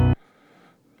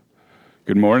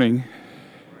Good morning,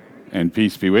 and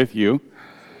peace be with you.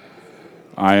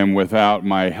 I am without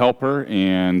my helper,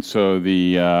 and so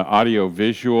the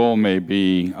audio-visual may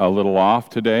be a little off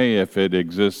today if it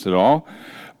exists at all,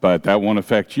 but that won't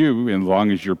affect you as long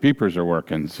as your peepers are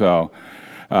working. So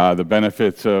the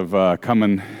benefits of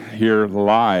coming here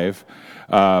live.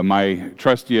 My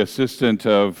trusty assistant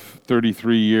of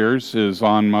 33 years is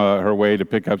on her way to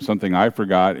pick up something I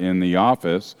forgot in the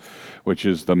office, which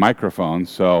is the microphone.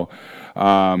 So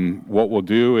what we'll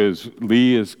do is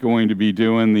Lee is going to be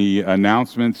doing the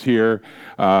announcements here.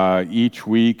 Each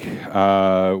week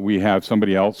we have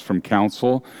somebody else from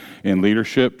council and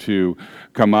leadership to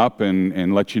come up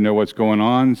and let you know what's going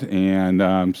on.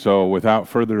 And so without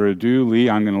further ado, Lee,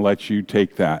 I'm going to let you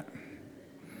take that.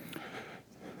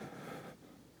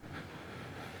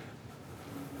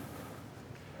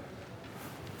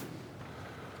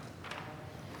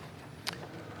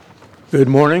 Good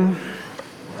morning.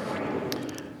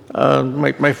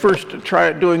 My first try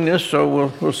at doing this,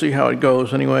 so we'll see how it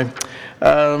goes anyway.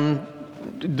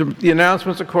 The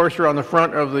announcements, of course, are on the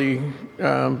front of the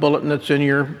bulletin that's in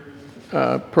your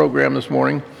program this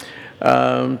morning.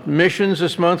 Missions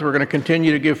this month, we're going to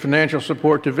continue to give financial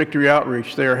support to Victory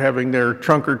Outreach. They are having their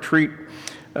Trunk or Treat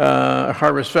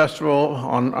Harvest Festival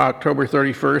on October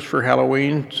 31st for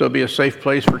Halloween, so it'll be a safe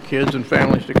place for kids and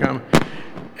families to come.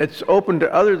 It's open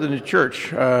to other than the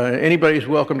church. Anybody's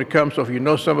welcome to come. So if you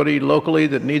know somebody locally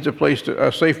that needs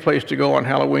a safe place to go on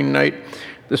Halloween night,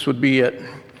 this would be it.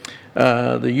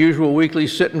 The usual weekly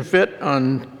sit and fit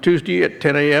on Tuesday at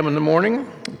 10 a.m. in the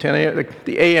morning. 10 a.m.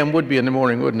 The a.m. would be in the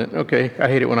morning, wouldn't it? Okay, I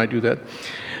hate it when I do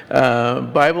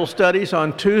that. Bible studies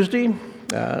on Tuesday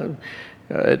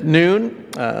at noon.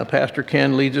 Pastor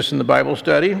Ken leads us in the Bible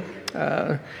study.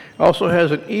 Also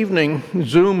has an evening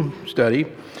Zoom study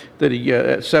that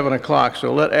at 7 o'clock,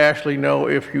 so let Ashley know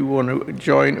if you want to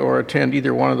join or attend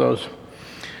either one of those.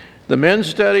 The men's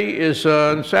study is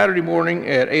on Saturday morning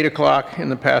at 8 o'clock in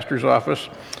the pastor's office.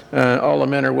 All the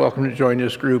men are welcome to join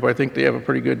this group. I think they have a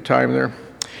pretty good time there.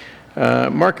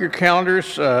 Mark your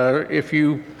calendars. If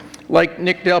you like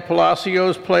Nick Del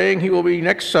Palacio's playing, he will be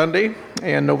next Sunday,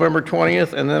 and November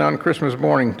 20th, and then on Christmas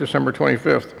morning, December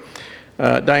 25th.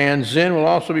 Diane Zinn will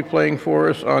also be playing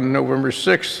for us on November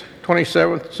 6th,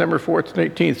 27th, December 4th,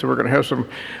 and 18th, so we're going to have some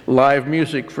live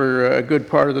music for a good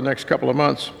part of the next couple of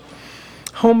months.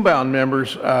 Homebound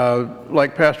members,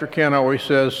 like Pastor Ken always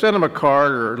says, send them a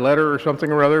card or a letter or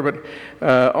something or other, but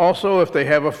also if they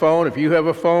have a phone, if you have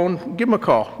a phone, give them a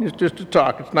call, just to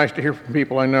talk. It's nice to hear from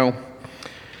people I know.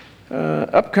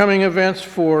 Upcoming events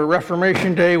for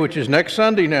Reformation Day, which is next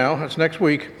Sunday now, that's next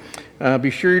week. Be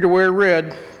sure to wear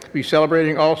red. Be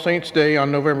celebrating All Saints Day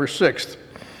on November 6th.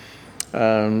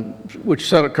 Which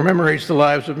commemorates the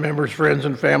lives of members, friends,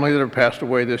 and family that have passed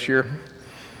away this year.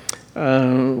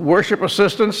 Worship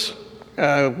assistants,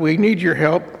 we need your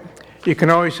help. You can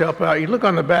always help out. You look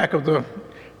on the back of the,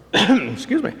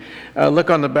 excuse me, look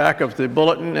on the back of the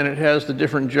bulletin, and it has the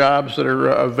different jobs that are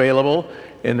available,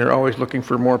 and they're always looking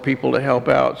for more people to help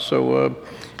out. So,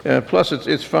 plus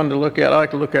it's fun to look at. I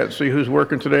like to look at and see who's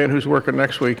working today and who's working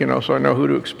next week, so I know who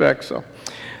to expect. So.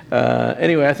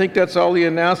 Anyway, I think that's all the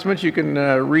announcements. You can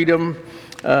read them,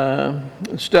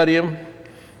 study them,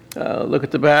 look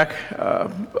at the back.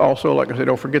 Also, like I said,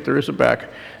 don't forget there is a back.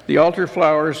 The altar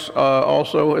flowers,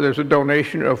 also, there's a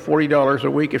donation of $40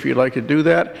 a week if you'd like to do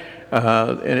that,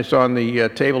 and it's on the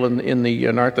table in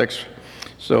the narthex.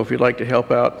 So if you'd like to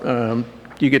help out,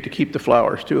 you get to keep the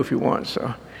flowers too if you want.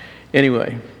 So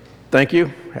anyway, thank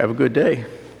you. Have a good day.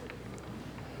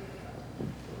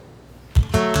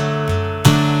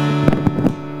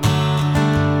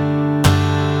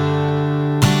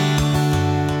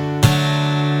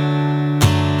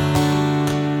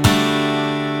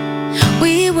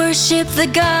 We worship the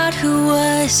God who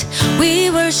was.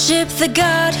 We worship the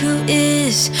God who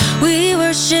is. We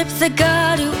worship the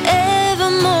God who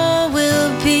evermore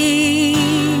will be.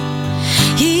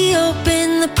 He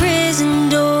opened the prison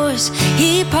doors.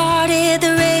 He parted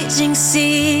the raging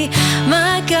sea.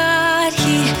 My God,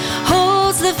 He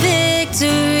holds the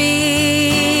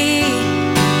victory.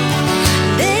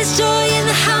 There's joy in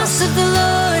the house of the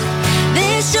Lord.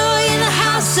 There's joy in the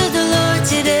house of the Lord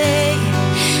today.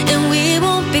 And we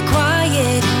won't be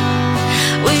quiet.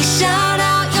 We shout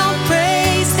out your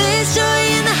praise. There's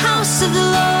joy in the house of the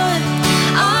Lord.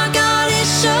 Our God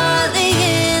is surely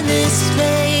in this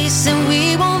place, and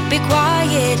we won't be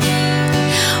quiet.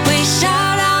 We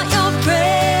shout out your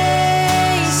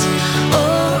praise.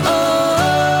 Oh,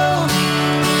 oh,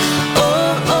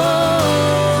 oh, oh,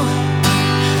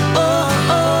 oh,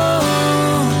 oh.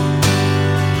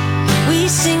 We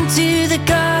sing to the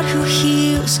God who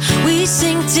heals. We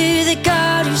sing to the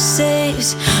God who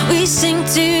saves. We sing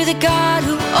to the God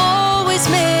who always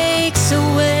makes a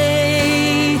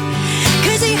way.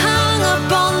 'Cause he hung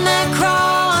up on that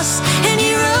cross and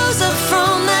he rose up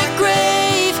from that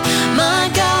grave. My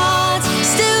God's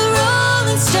still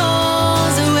rolling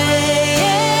stones away.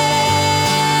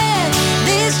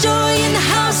 There's joy in the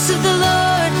house of the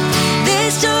Lord.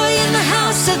 There's joy in the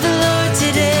house of the Lord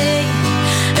today.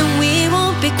 And we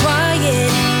won't be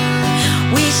quiet.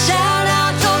 We shout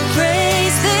out your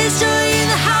praise. There's joy in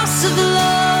the house of the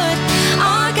Lord.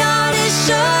 Our God is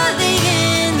surely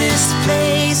in this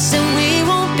place. And we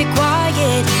won't be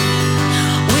quiet.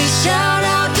 We shout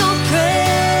out your praise.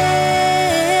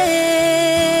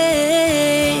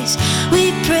 We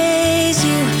praise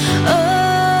you. Oh,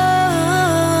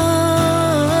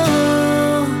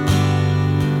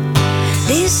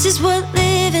 this is what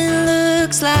living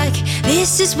looks like.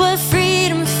 This is what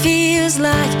freedom feels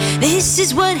like. This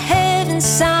is what heaven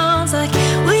sounds like.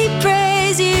 We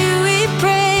praise you, we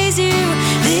praise you.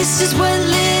 This is what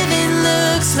living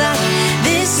looks like.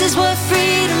 This is what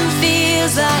freedom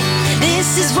feels like.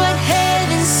 This is what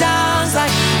heaven sounds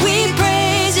like. We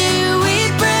praise you,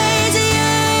 we praise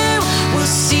you. We'll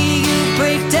see you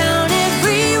break down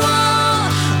every wall.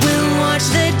 We'll watch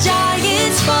the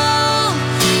giants fall.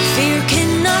 Fear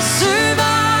cannot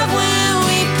survive when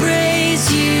we praise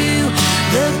you.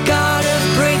 The God of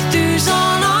breakthroughs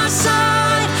on our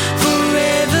side,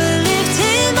 forever lift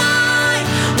him high.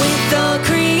 With all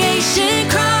creation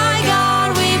cry, God,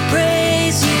 we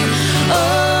praise you.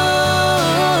 Oh,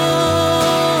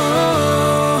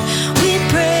 we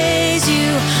praise you.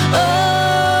 Oh,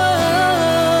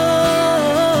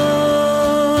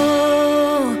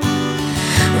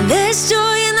 there's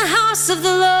joy in the house of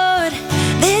the Lord.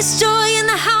 There's joy in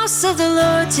the house of the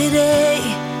Lord today.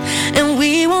 And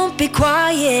we won't be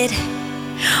quiet.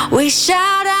 We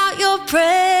shout out your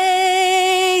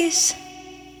praise.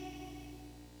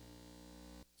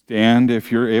 Stand if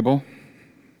you're able.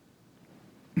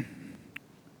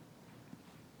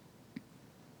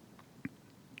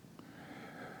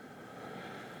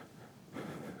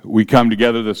 We come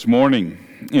together this morning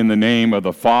in the name of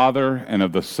the Father, and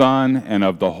of the Son, and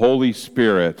of the Holy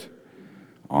Spirit.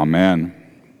 Amen.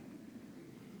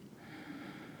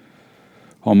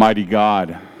 Almighty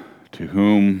God, to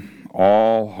whom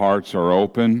all hearts are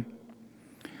open,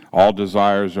 all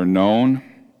desires are known,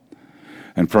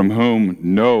 and from whom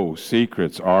no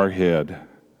secrets are hid,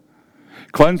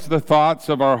 cleanse the thoughts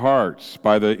of our hearts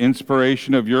by the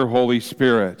inspiration of your Holy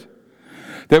Spirit,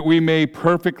 that we may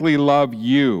perfectly love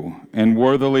you and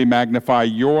worthily magnify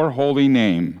your holy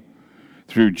name,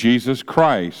 through Jesus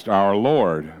Christ our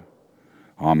Lord.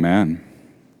 Amen.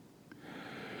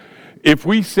 If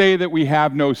we say that we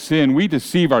have no sin, we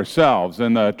deceive ourselves,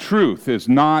 and the truth is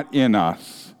not in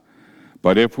us.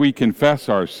 But if we confess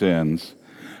our sins,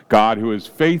 God, who is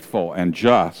faithful and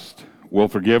just, will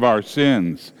forgive our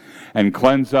sins and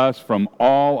cleanse us from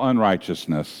all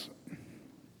unrighteousness.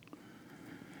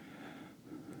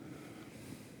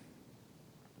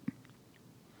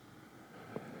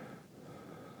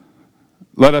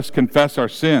 Let us confess our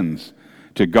sins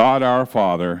to God our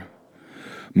Father.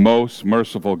 Most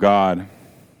merciful God,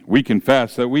 we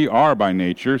confess that we are by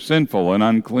nature sinful and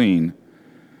unclean.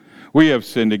 We have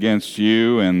sinned against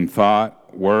you in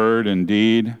thought, word, and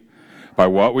deed, by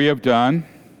what we have done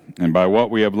and by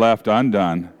what we have left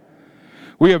undone.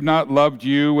 We have not loved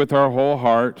you with our whole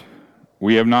heart.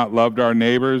 We have not loved our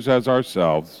neighbors as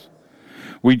ourselves.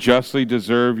 We justly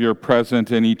deserve your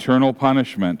present and eternal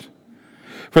punishment.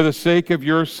 For the sake of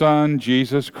your Son,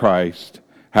 Jesus Christ,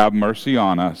 have mercy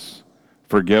on us.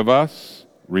 Forgive us,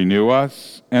 renew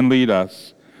us, and lead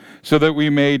us, so that we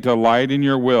may delight in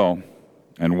your will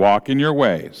and walk in your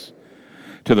ways,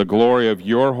 to the glory of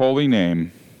your holy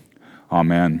name.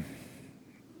 Amen.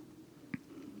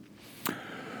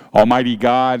 Almighty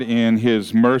God, in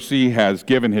his mercy, has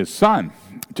given his Son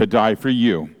to die for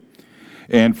you,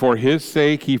 and for his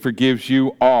sake he forgives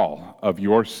you all of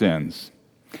your sins.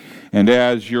 And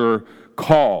as your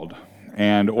called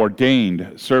and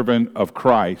ordained servant of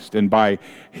Christ, and by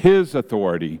his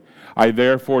authority, I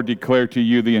therefore declare to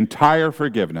you the entire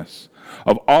forgiveness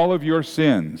of all of your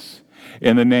sins,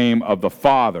 in the name of the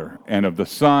Father, and of the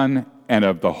Son, and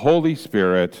of the Holy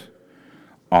Spirit.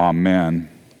 Amen.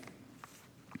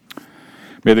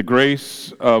 May the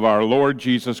grace of our Lord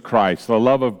Jesus Christ, the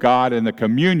love of God, and the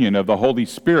communion of the Holy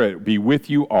Spirit be with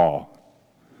you all.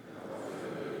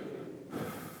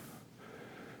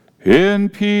 In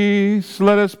peace,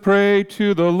 let us pray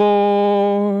to the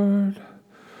Lord.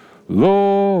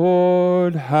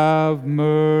 Lord, have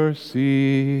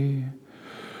mercy.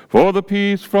 For the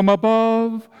peace from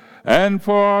above and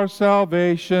for our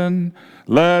salvation,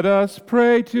 let us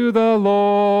pray to the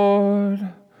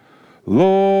Lord.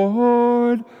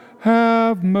 Lord,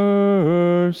 have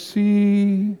mercy.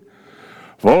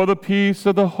 For the peace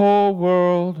of the whole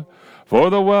world, for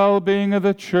the well-being of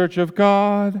the Church of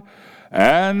God,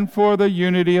 and for the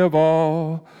unity of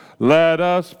all, let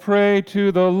us pray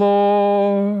to the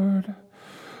Lord.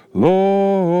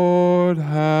 Lord,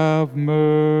 have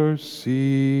mercy.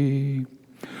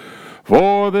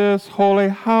 For this holy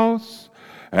house,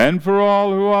 and for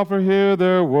all who offer here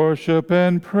their worship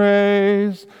and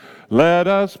praise, let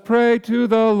us pray to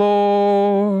the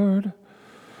Lord.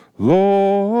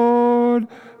 Lord,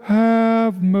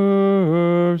 have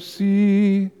mercy.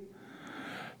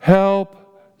 Help,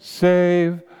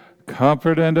 save,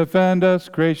 comfort, and defend us,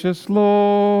 gracious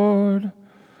Lord.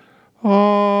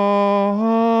 Amen.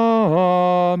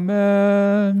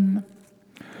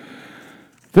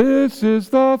 This is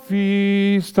the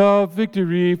feast of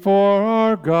victory for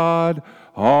our God.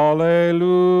 Alleluia.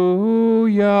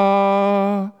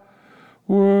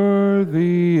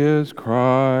 Worthy is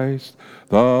Christ,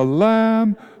 the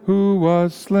Lamb who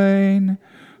was slain,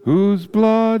 whose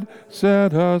blood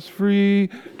set us free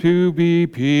to be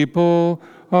people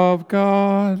of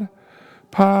God.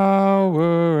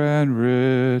 Power and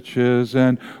riches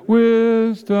and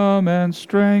wisdom and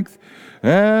strength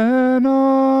and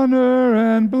honor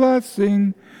and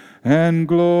blessing and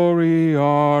glory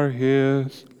are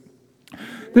his.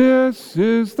 This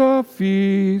is the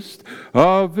feast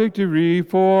of victory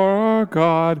for our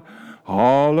God.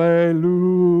 Alleluia.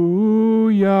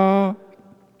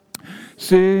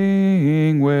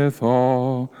 Sing with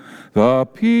all the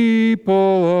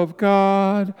people of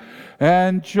God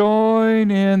and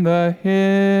join in the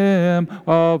hymn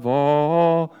of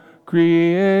all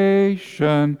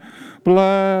creation.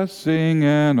 Blessing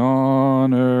and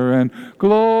honor and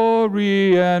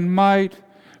glory and might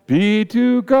be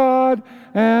to God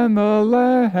and the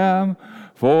Lamb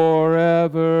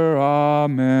forever.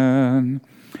 Amen.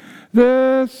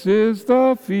 This is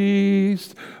the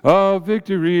feast of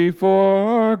victory for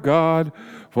our God,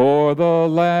 for the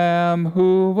Lamb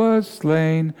who was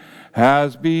slain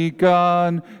has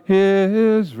begun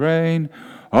his reign.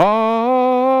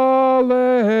 Alleluia,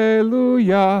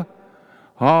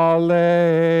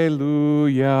 alleluia.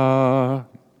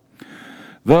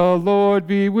 The Lord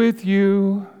be with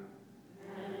you.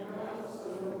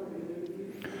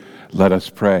 Let us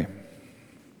pray.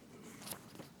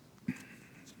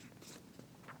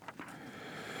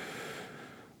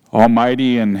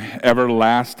 Almighty and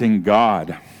everlasting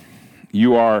God,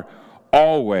 you are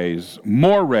always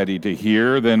more ready to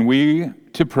hear than we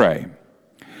to pray,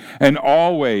 and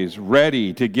always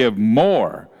ready to give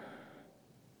more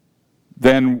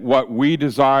than what we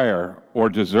desire or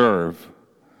deserve.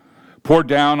 Pour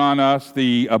down on us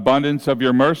the abundance of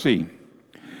your mercy.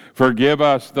 Forgive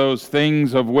us those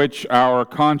things of which our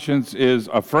conscience is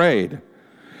afraid,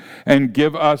 and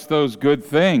give us those good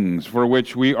things for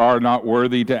which we are not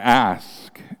worthy to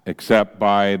ask, except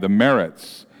by the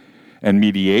merits and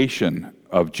mediation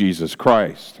of Jesus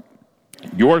Christ,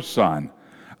 your Son,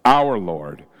 our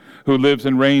Lord, who lives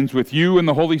and reigns with you in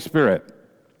the Holy Spirit,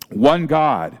 one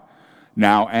God,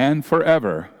 now and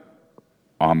forever.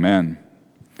 Amen.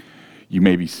 You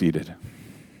may be seated.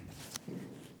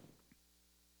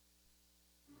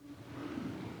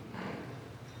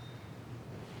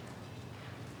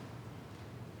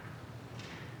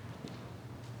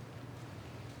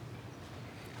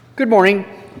 Good morning.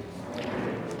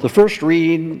 The first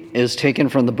reading is taken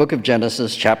from the book of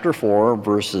Genesis, chapter 4,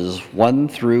 verses 1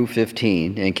 through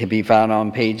 15, and can be found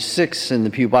on page 6 in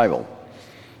the Pew Bible.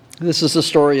 This is the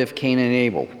story of Cain and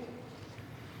Abel.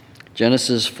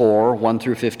 Genesis 4, 1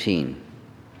 through 15.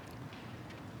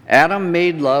 Adam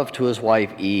made love to his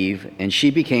wife Eve, and she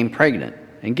became pregnant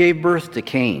and gave birth to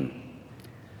Cain.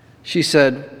 She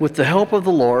said, "With the help of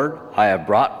the Lord, I have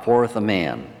brought forth a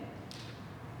man."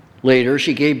 Later,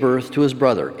 she gave birth to his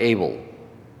brother, Abel.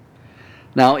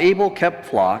 Now Abel kept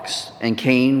flocks, and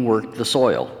Cain worked the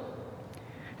soil.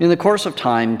 In the course of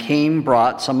time, Cain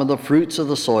brought some of the fruits of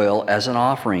the soil as an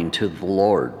offering to the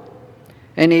Lord.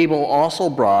 And Abel also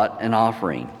brought an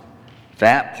offering,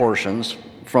 fat portions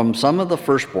from some of the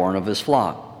firstborn of his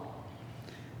flock.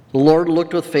 The Lord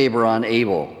looked with favor on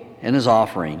Abel and his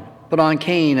offering, but on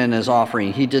Cain and his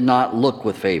offering he did not look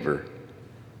with favor.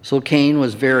 So Cain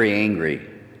was very angry,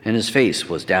 and his face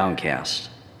was downcast.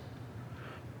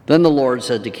 Then the Lord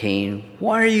said to Cain,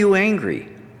 "Why are you angry?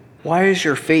 Why is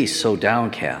your face so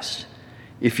downcast?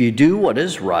 If you do what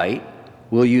is right,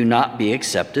 will you not be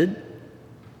accepted?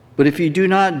 But if you do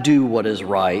not do what is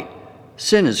right,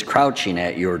 sin is crouching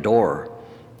at your door,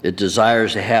 It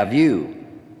desires to have you,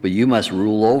 but you must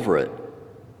rule over it."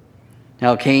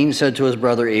 Now Cain said to his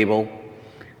brother Abel,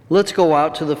 "Let's go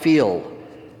out to the field."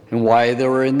 And while they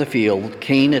were in the field,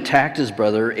 Cain attacked his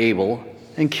brother Abel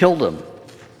and killed him.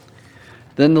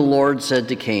 Then the Lord said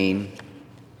to Cain,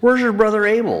 "Where's your brother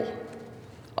Abel?"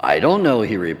 "I don't know,"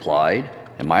 he replied.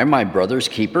 "Am I my brother's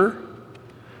keeper?"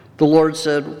 The Lord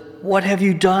said, "What have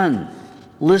you done?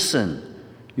 Listen,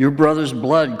 your brother's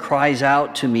blood cries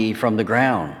out to me from the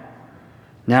ground.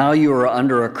 Now you are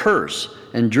under a curse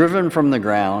and driven from the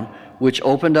ground, which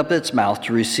opened up its mouth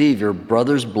to receive your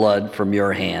brother's blood from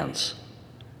your hands.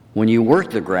 When you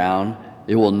work the ground,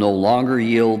 it will no longer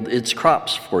yield its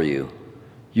crops for you.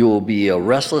 You will be a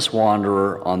restless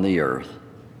wanderer on the earth."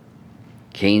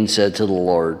 Cain said to the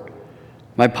Lord,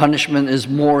 "My punishment is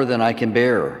more than I can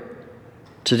bear.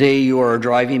 Today you are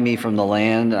driving me from the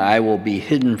land, and I will be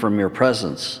hidden from your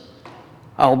presence.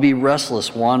 I will be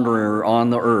restless wanderer on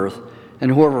the earth,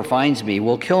 and whoever finds me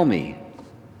will kill me."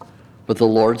 But the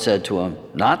Lord said to him,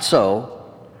 "Not so.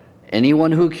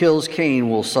 Anyone who kills Cain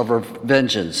will suffer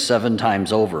vengeance 7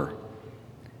 times over."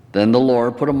 Then the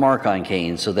Lord put a mark on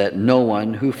Cain so that no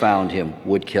one who found him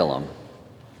would kill him.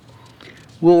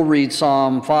 We'll read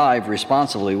Psalm 5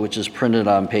 responsively, which is printed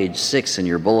on page 6 in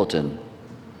your bulletin.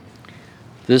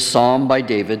 This psalm by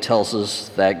David tells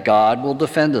us that God will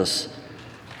defend us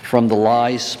from the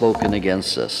lies spoken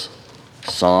against us.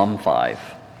 Psalm 5.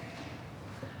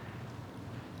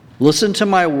 Listen to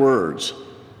my words,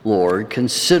 Lord,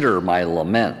 consider my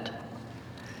lament.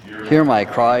 Hear my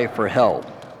cry for help,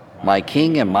 my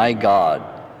King and my God,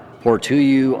 for to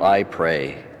you I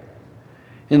pray.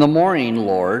 In the morning,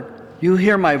 Lord, you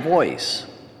hear my voice.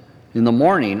 In the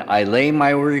morning I lay my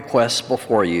requests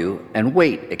before you and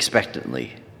wait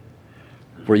expectantly.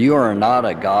 For you are not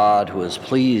a God who is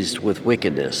pleased with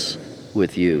wickedness.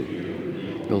 With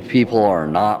you, your people are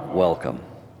not welcome.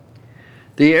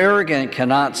 The arrogant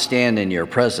cannot stand in your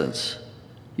presence.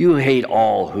 You hate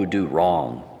all who do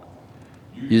wrong.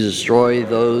 You destroy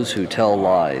those who tell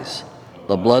lies,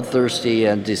 the bloodthirsty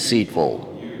and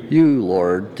deceitful. You,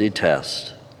 Lord,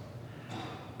 detest.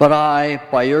 But I,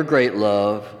 by your great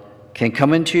love, can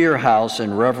come into your house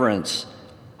in reverence.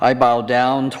 I bow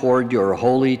down toward your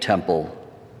holy temple.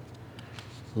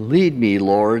 Lead me,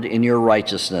 Lord, in your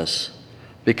righteousness.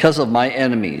 Because of my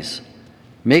enemies,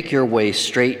 make your way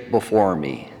straight before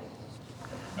me.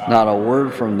 Not a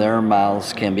word from their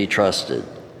mouths can be trusted.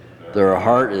 Their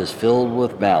heart is filled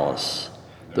with malice.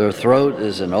 Their throat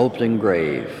is an open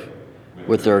grave.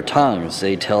 With their tongues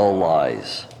they tell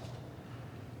lies.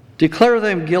 Declare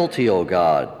them guilty, O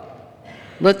God.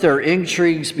 Let their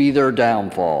intrigues be their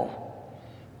downfall.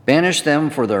 Banish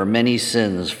them for their many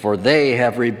sins, for they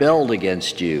have rebelled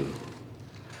against you.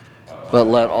 But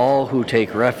let all who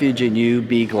take refuge in you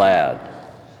be glad.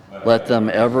 Let them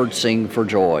ever sing for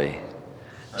joy.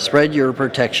 Spread your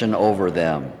protection over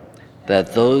them,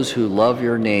 that those who love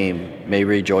your name may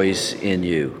rejoice in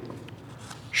you.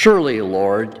 Surely,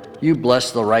 Lord, you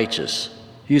bless the righteous.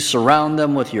 You surround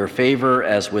them with your favor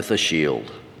as with a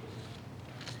shield.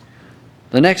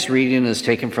 The next reading is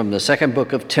taken from the second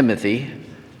book of Timothy,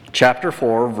 chapter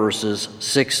 4, verses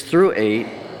 6 through 8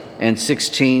 and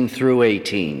 16 through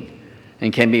 18,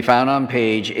 and can be found on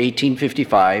page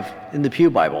 1855 in the Pew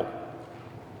Bible.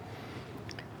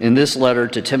 In this letter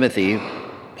to Timothy,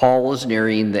 Paul was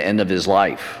nearing the end of his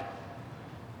life.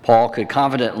 Paul could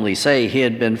confidently say he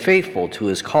had been faithful to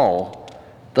his call,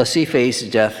 thus he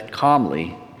faced death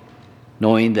calmly,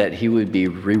 knowing that he would be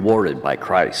rewarded by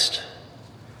Christ.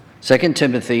 2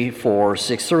 Timothy 4,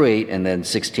 6 through 8, and then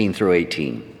 16 through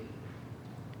 18.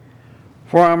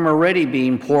 For I'm already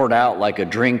being poured out like a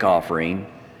drink offering,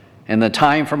 and the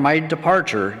time for my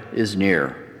departure is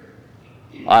near.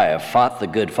 I have fought the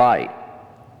good fight.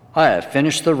 I have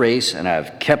finished the race, and I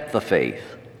have kept the faith.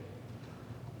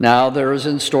 Now there is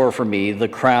in store for me the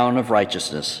crown of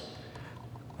righteousness,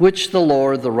 which the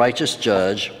Lord, the righteous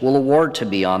judge, will award to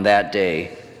me on that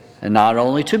day, and not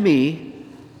only to me,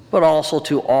 but also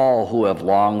to all who have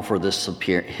longed for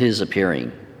his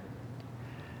appearing.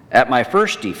 At my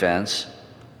first defense,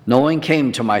 no one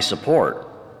came to my support,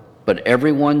 but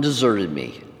everyone deserted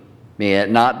me. May it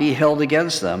not be held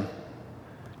against them,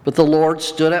 but the Lord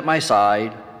stood at my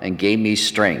side and gave me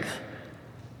strength,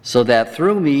 so that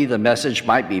through me the message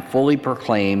might be fully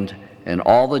proclaimed and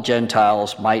all the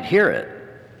Gentiles might hear it.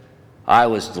 I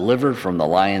was delivered from the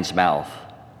lion's mouth.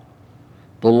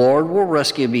 The Lord will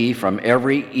rescue me from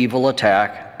every evil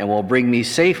attack and will bring me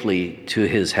safely to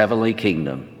his heavenly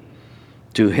kingdom.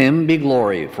 To him be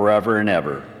glory forever and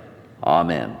ever.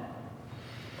 Amen.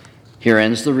 Here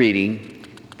ends the reading.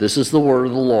 This is the word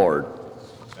of the Lord.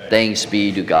 Thanks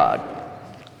be to God.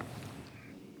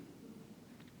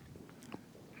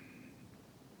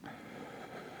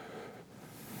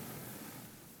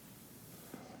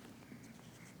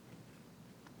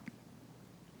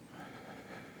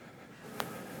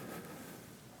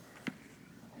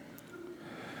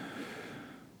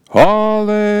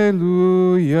 Hallelujah,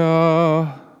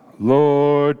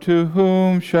 Lord, to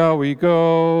whom shall we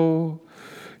go?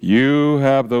 You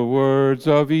have the words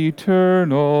of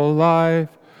eternal life.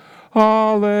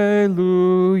 Hallelujah.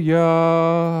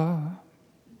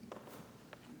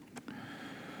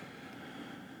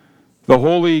 The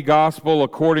Holy Gospel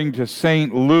according to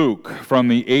St. Luke from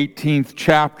the 18th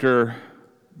chapter.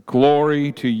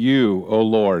 Glory to you, O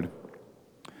Lord.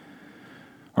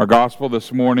 Our gospel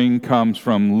this morning comes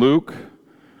from Luke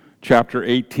chapter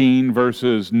 18,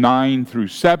 verses 9 through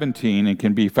 17, and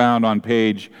can be found on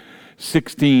page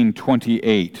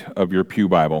 1628 of your Pew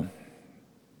Bible.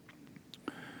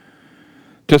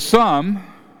 To some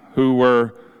who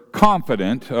were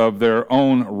confident of their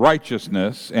own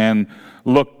righteousness and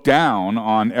looked down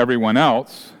on everyone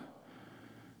else,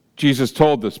 Jesus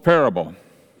told this parable.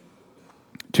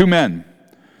 2 men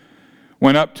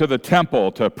went up to the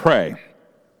temple to pray,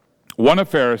 one a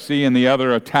Pharisee and the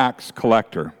other a tax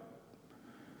collector.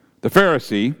 The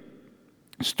Pharisee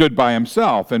stood by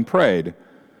himself and prayed,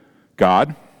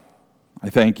 God, I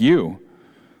thank you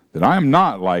that I am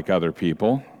not like other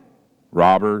people,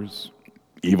 robbers,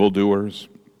 evildoers,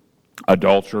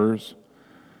 adulterers,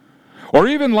 or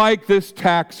even like this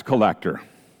tax collector.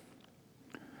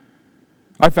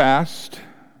 I fast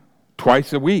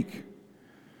twice a week,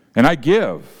 and I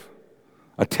give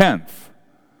a tenth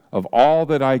of all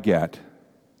that I get.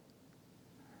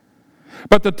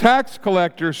 But the tax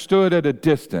collector stood at a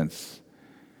distance.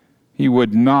 He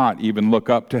would not even look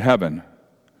up to heaven,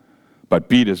 but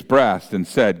beat his breast and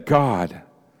said, God,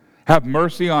 have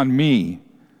mercy on me,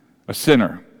 a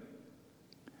sinner.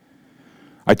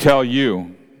 I tell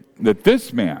you that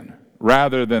this man,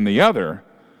 rather than the other,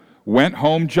 went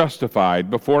home justified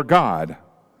before God.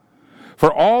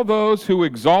 For all those who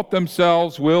exalt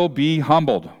themselves will be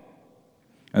humbled,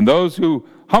 and those who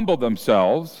humble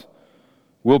themselves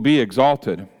will be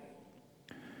exalted.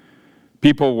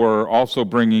 People were also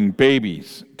bringing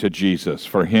babies to Jesus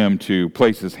for him to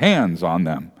place his hands on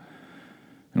them.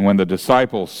 And when the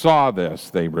disciples saw this,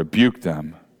 they rebuked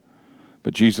them.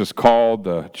 But Jesus called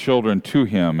the children to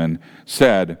him and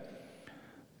said,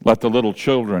 Let the little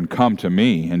children come to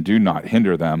me, and do not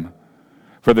hinder them,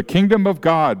 for the kingdom of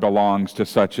God belongs to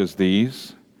such as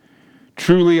these.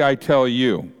 Truly I tell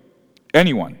you,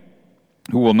 anyone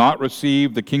who will not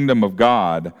receive the kingdom of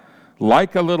God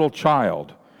like a little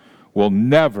child will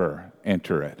never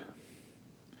enter it.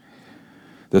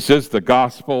 This is the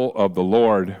gospel of the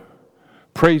Lord.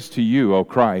 Praise to you, O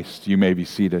Christ. You may be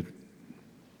seated.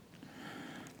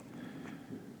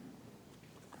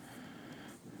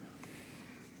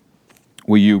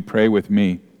 Will you pray with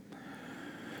me?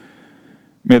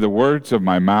 May the words of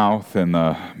my mouth and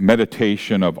the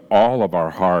meditation of all of our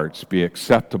hearts be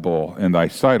acceptable in thy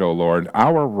sight, O Lord,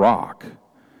 our rock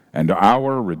and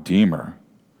our Redeemer.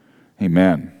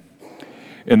 Amen.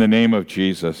 In the name of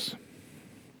Jesus.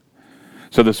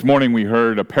 So this morning we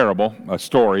heard a parable, a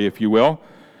story, if you will,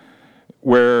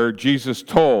 where Jesus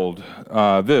told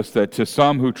that to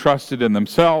some who trusted in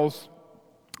themselves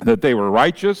that they were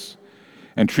righteous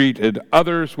and treated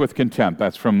others with contempt.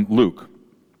 That's from Luke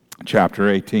chapter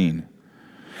 18.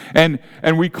 And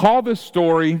we call this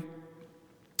story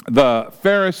the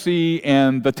Pharisee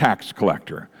and the tax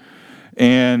collector.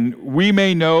 And we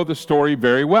may know the story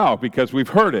very well because we've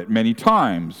heard it many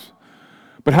times.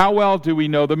 But how well do we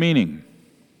know the meaning?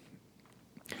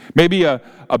 Maybe a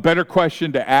better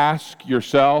question to ask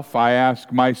yourself, I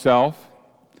ask myself,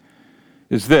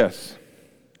 is this: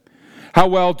 how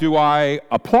well do I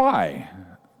apply?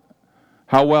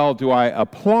 How well do I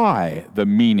apply the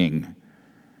meaning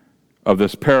of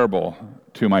this parable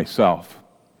to myself?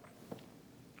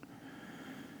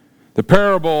 The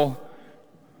parable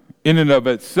in and of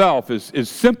itself is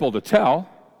simple to tell.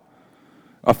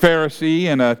 A Pharisee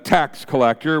and a tax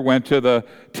collector went to the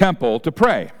temple to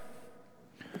pray.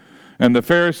 And the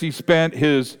Pharisee spent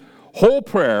his whole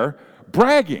prayer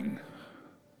bragging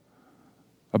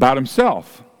about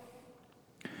himself.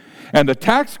 And the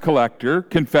tax collector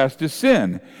confessed his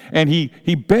sin, and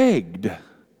he begged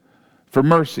for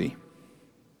mercy.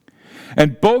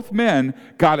 And both men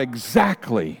got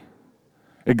exactly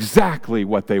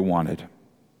what they wanted.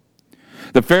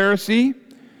 The Pharisee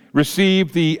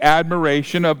received the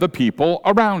admiration of the people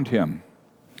around him,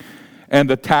 and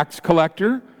the tax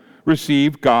collector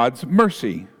received God's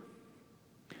mercy.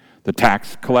 The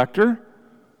tax collector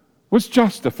was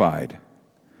justified,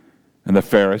 and the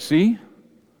Pharisee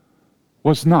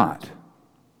was not.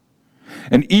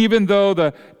 And even though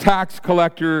the tax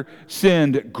collector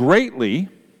sinned greatly,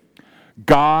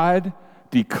 God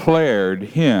declared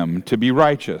him to be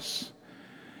righteous.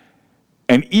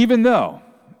 And even though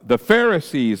the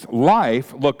Pharisee's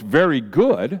life looked very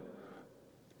good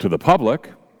to the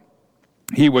public,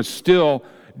 he was still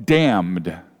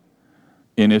damned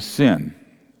in his sin.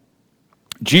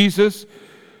 Jesus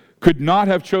could not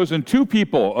have chosen two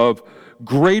people of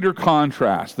greater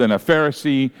contrast than a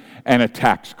Pharisee and a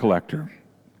tax collector.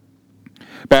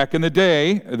 Back in the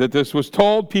day that this was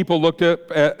told, people looked to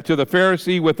the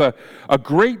Pharisee with a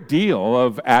great deal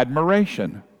of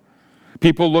admiration.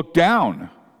 People looked down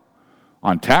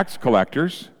on tax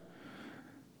collectors,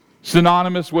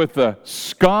 synonymous with the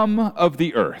scum of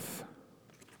the earth.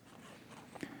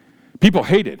 People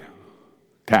hated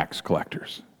tax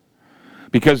collectors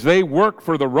because they worked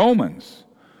for the Romans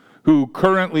who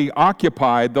currently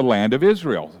occupied the land of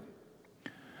Israel.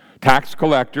 Tax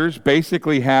collectors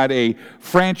basically had a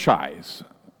franchise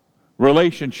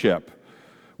relationship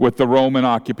with the Roman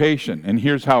occupation, and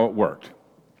here's how it worked.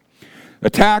 A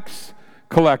tax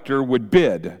collector would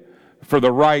bid for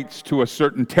the rights to a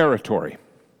certain territory.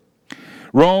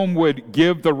 Rome would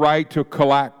give the right to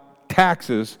collect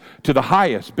taxes to the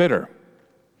highest bidder.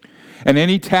 And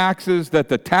any taxes that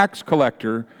the tax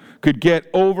collector could get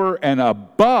over and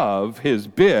above his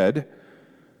bid,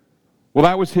 well,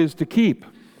 that was his to keep.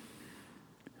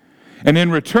 And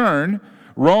in return,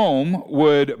 Rome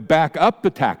would back up the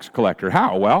tax collector.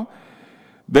 How? Well,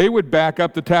 they would back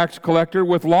up the tax collector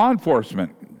with law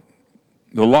enforcement,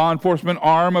 the law enforcement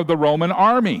arm of the Roman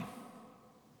army.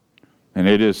 And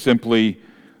it is simply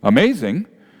amazing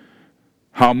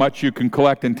how much you can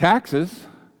collect in taxes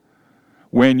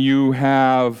when you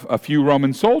have a few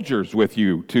Roman soldiers with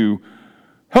you to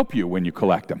help you when you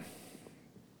collect them.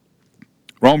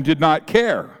 Rome did not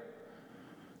care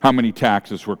how many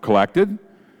taxes were collected.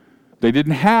 They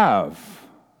didn't have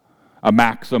a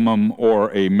maximum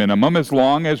or a minimum as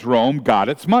long as Rome got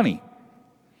its money.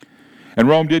 And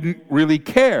Rome didn't really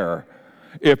care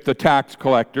if the tax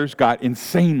collectors got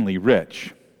insanely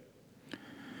rich.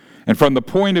 And from the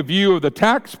point of view of the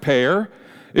taxpayer,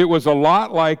 it was a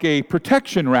lot like a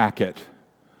protection racket,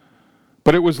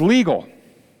 but it was legal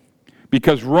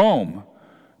because Rome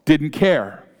didn't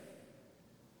care.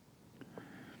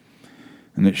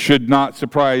 And it should not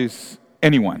surprise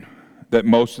anyone that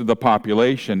most of the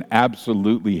population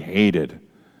absolutely hated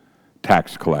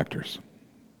tax collectors.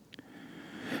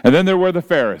 And then there were the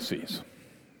Pharisees.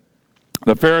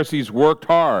 The Pharisees worked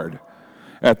hard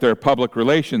at their public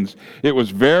relations. It was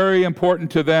very important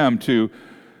to them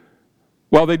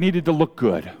they needed to look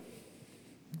good.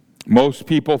 Most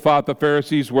people thought the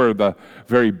Pharisees were the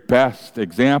very best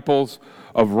examples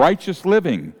of righteous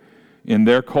living in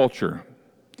their culture.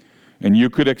 And you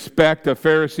could expect a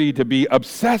Pharisee to be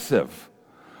obsessive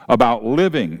about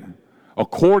living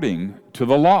according to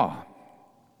the law.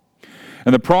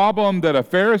 And the problem that a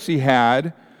Pharisee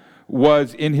had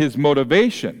was in his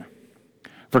motivation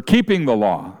for keeping the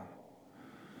law.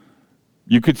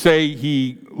 You could say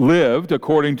he lived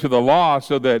according to the law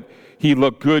so that he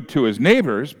looked good to his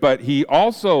neighbors, but he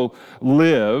also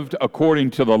lived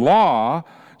according to the law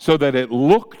so that it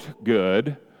looked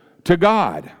good to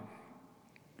God.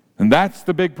 And that's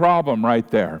the big problem right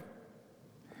there.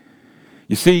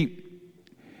 You see,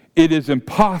 it is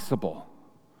impossible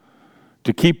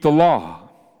to keep the law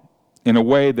in a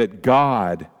way that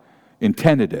God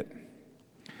intended it.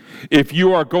 If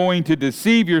you are going to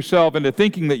deceive yourself into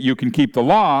thinking that you can keep the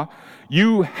law,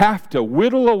 you have to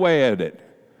whittle away at it,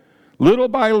 little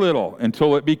by little,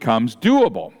 until it becomes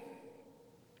doable.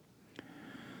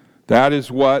 That is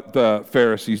what the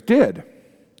Pharisees did.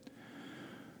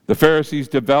 The Pharisees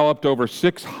developed over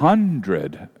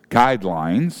 600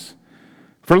 guidelines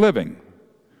for living,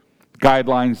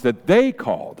 guidelines that they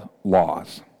called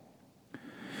laws.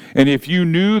 And if you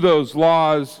knew those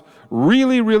laws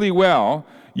really, really well,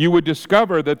 you would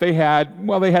discover that they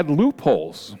had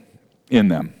loopholes in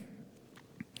them,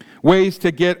 ways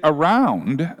to get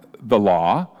around the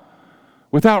law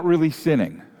without really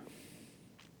sinning.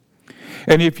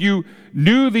 And if you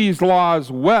knew these laws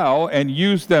well and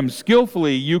used them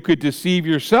skillfully, you could deceive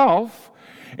yourself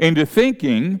into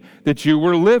thinking that you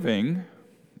were living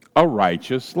a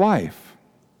righteous life.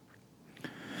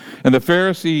 And the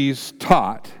Pharisees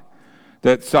taught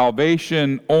that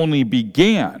salvation only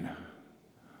began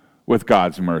with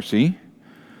God's mercy,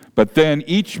 but then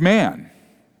each man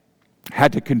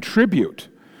had to contribute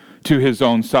to his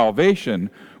own salvation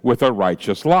with a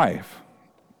righteous life.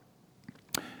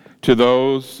 To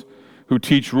those who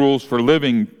teach rules for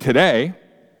living today,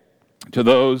 to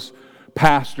those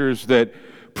pastors that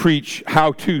preach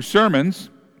how-to sermons,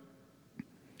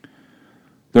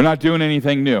 they're not doing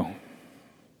anything new.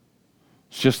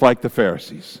 It's just like the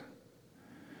Pharisees.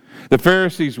 The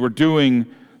Pharisees were doing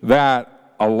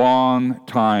that a long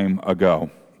time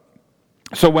ago.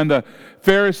 So when the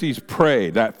Pharisees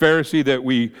prayed, that Pharisee that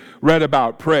we read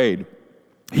about prayed,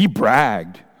 he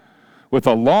bragged with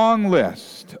a long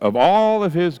list of all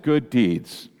of his good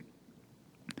deeds.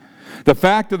 The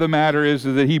fact of the matter is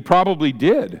that he probably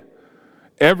did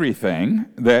everything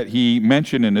that he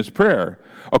mentioned in his prayer,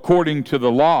 according to the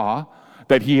law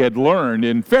that he had learned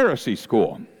in Pharisee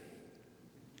school.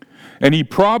 And he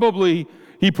probably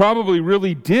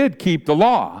really did keep the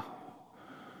law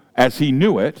as he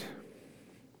knew it.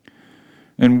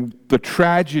 And the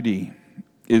tragedy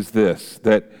is this,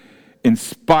 that in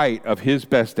spite of his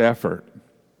best effort,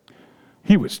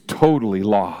 he was totally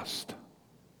lost.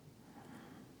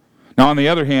 Now, on the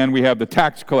other hand, we have the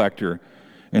tax collector,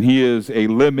 and he is a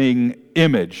living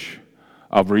image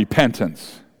of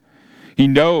repentance. He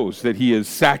knows that he is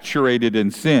saturated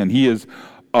in sin. He is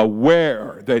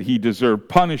aware that he deserved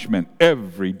punishment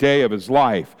every day of his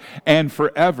life and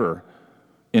forever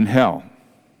in hell.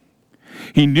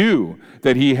 He knew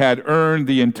that he had earned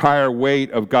the entire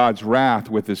weight of God's wrath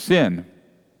with his sin.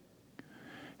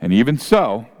 And even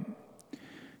so,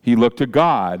 he looked to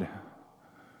God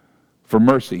for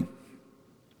mercy.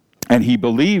 And he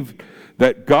believed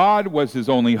that God was his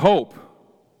only hope.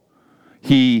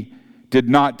 He did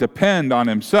not depend on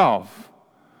himself,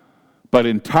 but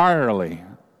entirely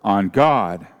on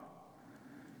God.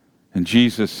 And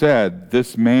Jesus said,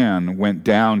 this man went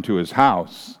down to his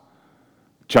house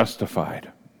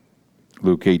justified.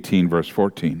 Luke 18, verse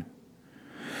 14.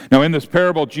 Now, in this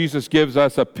parable, Jesus gives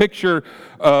us a picture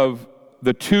of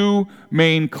the two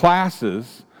main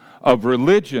classes of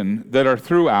religion that are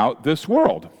throughout this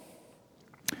world.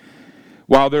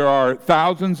 While there are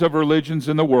thousands of religions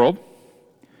in the world,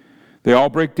 they all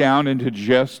break down into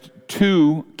just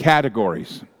two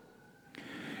categories.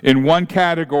 In one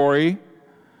category,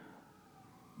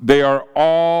 they are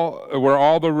all, where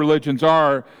all the religions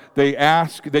are, they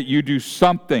ask that you do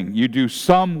something, you do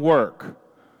some work,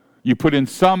 you put in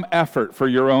some effort for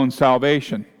your own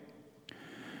salvation.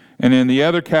 And in the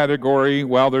other category,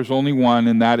 well, there's only one,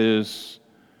 and that is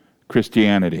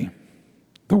Christianity.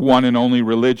 The one and only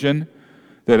religion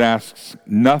that asks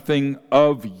nothing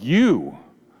of you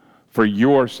for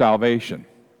your salvation.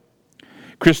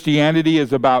 Christianity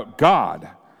is about God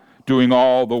doing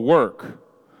all the work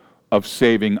of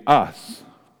saving us.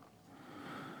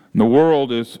 And the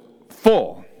world is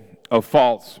full of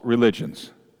false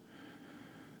religions.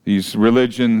 These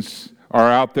religions are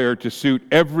out there to suit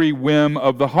every whim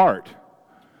of the heart.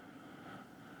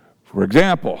 For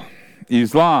example,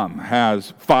 Islam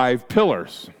has 5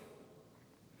 pillars.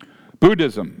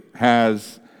 Buddhism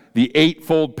has the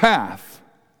Eightfold Path.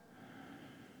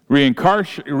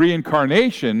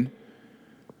 Reincarnation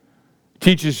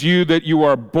teaches you that you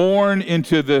are born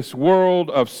into this world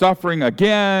of suffering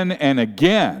again and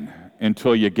again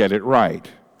until you get it right.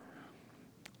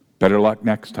 Better luck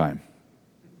next time.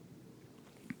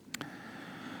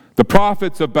 The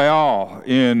prophets of Baal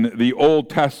in the Old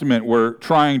Testament were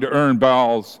trying to earn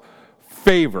Baal's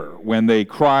favor when they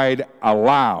cried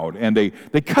aloud, and they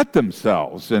cut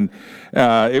themselves, and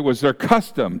it was their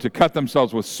custom to cut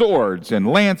themselves with swords and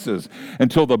lances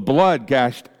until the blood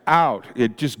gushed out.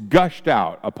 It just gushed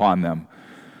out upon them.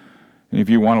 And if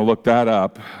you want to look that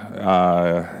up,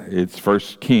 it's 1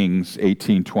 Kings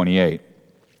 18:28.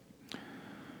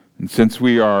 And since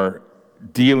we are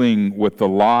dealing with the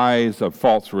lies of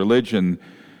false religion,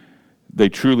 they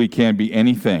truly can be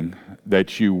anything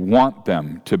that you want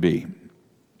them to be.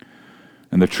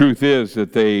 And the truth is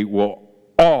that they will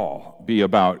all be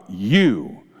about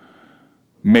you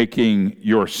making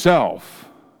yourself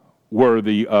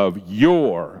worthy of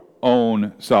your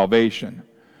own salvation.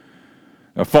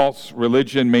 A false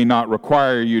religion may not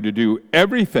require you to do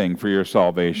everything for your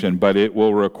salvation, but it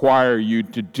will require you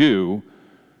to do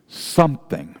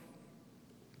something.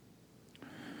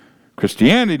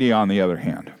 Christianity, on the other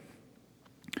hand,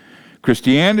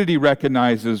 Christianity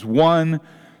recognizes one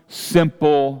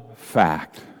simple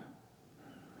fact,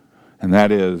 and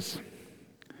that is,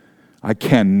 I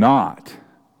cannot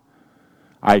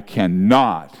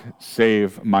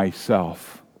save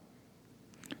myself.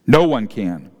 No one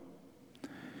can.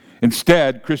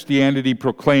 Instead, Christianity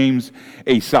proclaims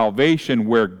a salvation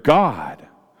where God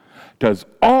does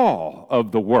all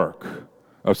of the work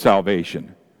of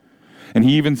salvation. And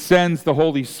He even sends the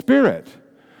Holy Spirit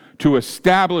to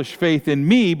establish faith in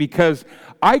me because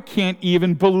I can't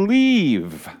even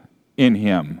believe in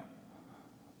him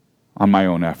on my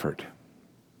own effort.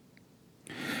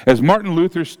 As Martin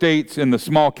Luther states in the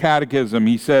Small Catechism,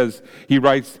 he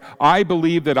writes, I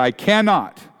believe that I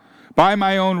cannot, by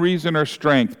my own reason or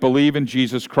strength, believe in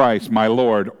Jesus Christ, my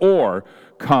Lord, or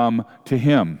come to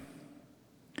him.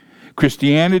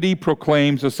 Christianity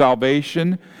proclaims a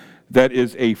salvation that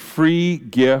is a free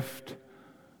gift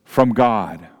from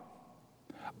God.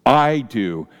 I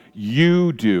do,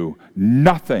 you do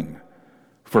nothing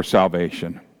for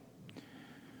salvation.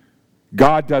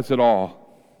 God does it all.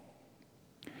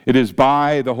 It is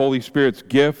by the Holy Spirit's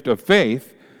gift of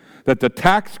faith that the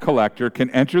tax collector can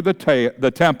enter the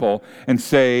temple and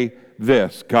say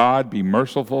this, God, be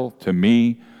merciful to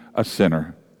me, a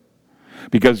sinner.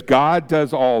 Because God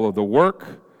does all of the work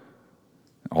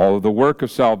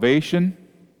of salvation,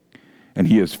 and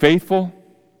he is faithful,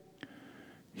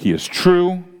 he is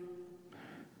true,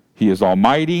 he is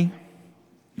almighty,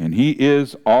 and he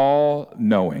is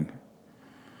all-knowing.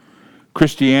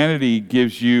 Christianity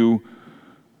gives you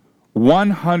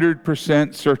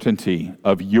 100% certainty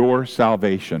of your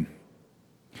salvation.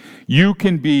 You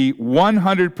can be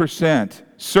 100%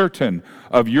 certain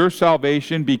of your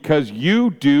salvation because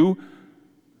you do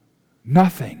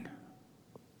nothing.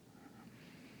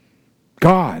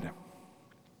 God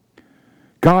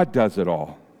does it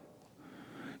all.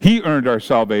 He earned our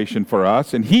salvation for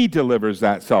us, and he delivers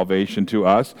that salvation to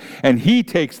us, and he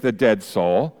takes the dead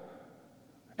soul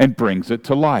and brings it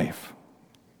to life.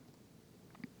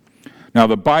 Now,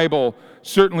 the Bible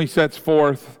certainly sets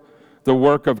forth the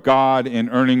work of God in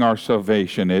earning our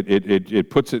salvation. It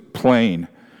puts it plain.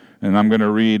 And I'm going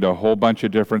to read a whole bunch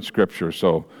of different scriptures,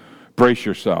 so brace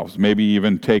yourselves. Maybe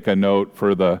even take a note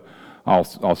for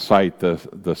I'll cite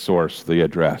the source, the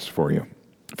address for you.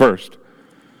 First,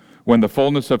 when the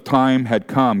fullness of time had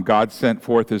come, God sent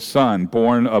forth his Son,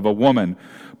 born of a woman,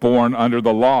 born under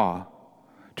the law,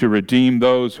 to redeem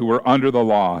those who were under the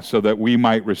law, so that we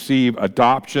might receive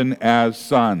adoption as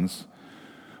sons.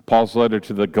 Paul's letter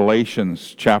to the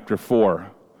Galatians, chapter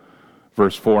 4,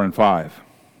 verse 4 and 5.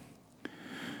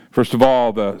 First of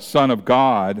all, the Son of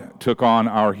God took on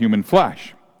our human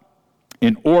flesh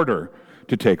in order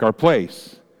to take our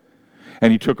place.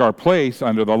 And he took our place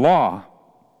under the law,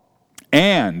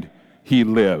 and he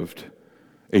lived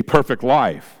a perfect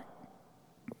life.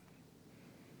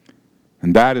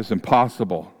 And that is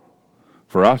impossible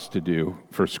for us to do,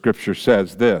 for Scripture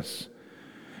says this,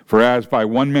 for as by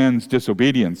one man's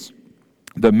disobedience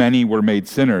the many were made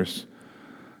sinners,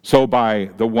 so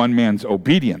by the one man's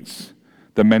obedience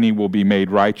the many will be made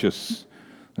righteous.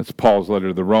 That's Paul's letter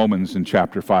to the Romans in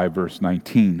chapter 5, verse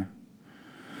 19.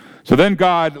 So then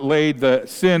God laid the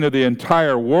sin of the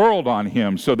entire world on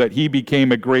him so that he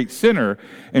became a great sinner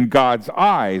in God's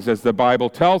eyes, as the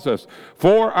Bible tells us.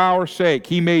 For our sake,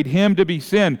 he made him to be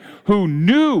sin who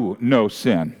knew no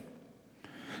sin,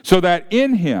 so that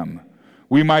in him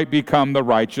we might become the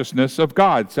righteousness of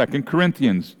God. 2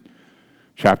 Corinthians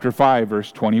chapter 5,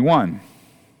 verse 21.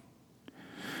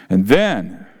 And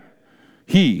then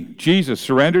he, Jesus,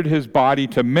 surrendered his body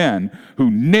to men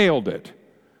who nailed it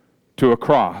to a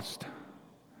cross.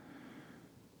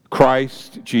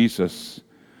 Christ Jesus,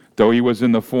 though he was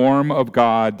in the form of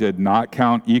God, did not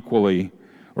count equality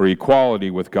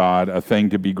with God a thing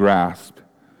to be grasped,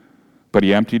 but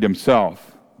he emptied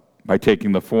himself by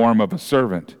taking the form of a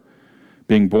servant,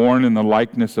 being born in the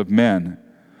likeness of men,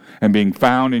 and being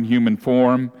found in human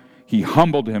form, he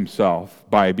humbled himself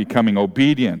by becoming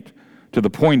obedient to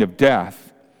the point of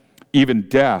death, even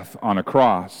death on a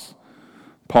cross.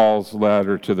 Paul's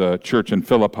letter to the church in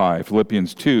Philippi,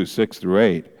 Philippians 2, 6 through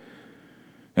 8.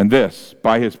 And this,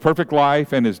 by his perfect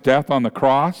life and his death on the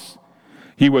cross,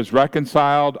 he was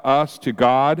reconciled us to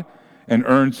God and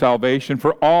earned salvation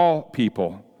for all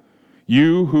people.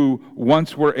 You who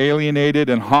once were alienated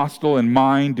and hostile in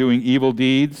mind, doing evil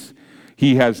deeds,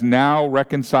 he has now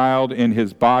reconciled in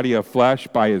his body of flesh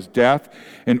by his death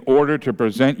in order to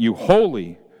present you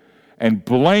holy and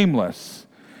blameless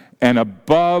and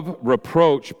above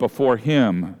reproach before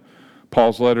him.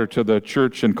 Paul's letter to the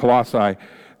church in Colossae,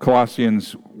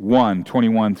 Colossians 1,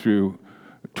 21 through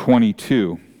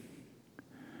 22.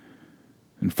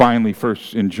 And finally,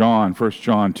 1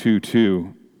 John 2,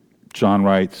 2, John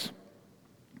writes,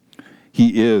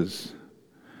 he is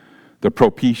the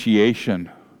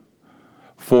propitiation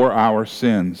for our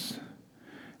sins,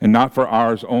 and not for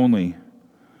ours only,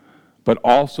 but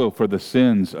also for the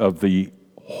sins of the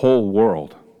whole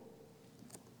world.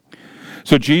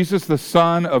 So Jesus, the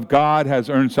Son of God, has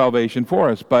earned salvation for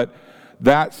us, but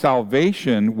that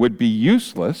salvation would be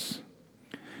useless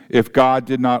if God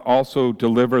did not also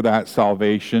deliver that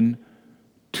salvation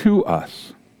to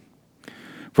us.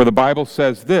 For the Bible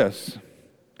says this,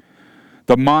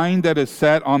 the mind that is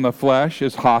set on the flesh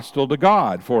is hostile to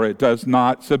God, for it does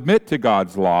not submit to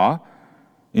God's law.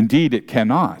 Indeed, it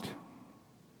cannot.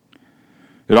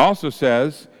 It also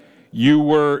says, you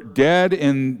were dead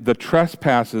in the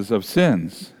trespasses of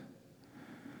sins.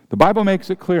 The Bible makes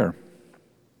it clear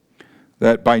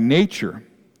that by nature,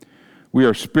 we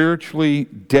are spiritually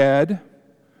dead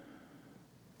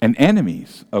and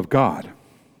enemies of God.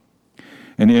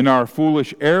 And in our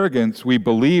foolish arrogance, we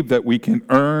believe that we can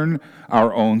earn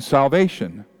our own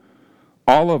salvation.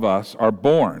 All of us are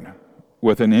born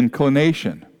with an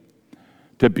inclination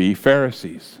to be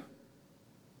Pharisees.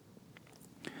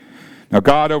 Now,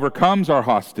 God overcomes our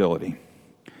hostility,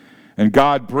 and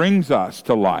God brings us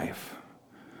to life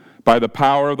by the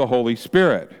power of the Holy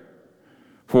Spirit.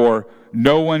 For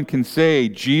no one can say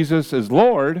Jesus is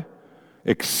Lord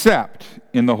except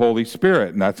in the Holy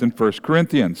Spirit, and that's in 1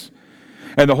 Corinthians.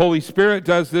 And the Holy Spirit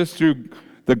does this through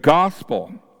the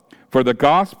gospel. For the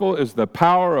gospel is the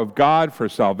power of God for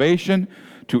salvation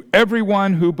to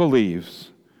everyone who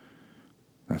believes.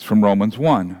 That's from Romans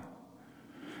 1.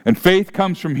 And faith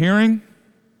comes from hearing,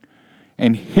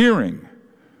 and hearing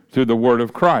through the word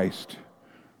of Christ.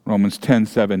 Romans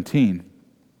 10:17.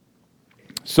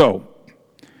 So,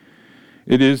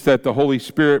 it is that the Holy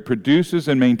Spirit produces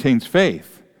and maintains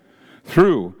faith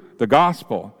through the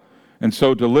gospel, and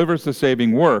so delivers the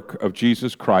saving work of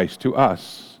Jesus Christ to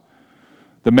us.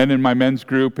 The men in my men's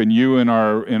group and you in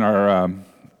our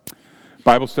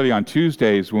Bible study on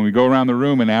Tuesdays, when we go around the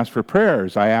room and ask for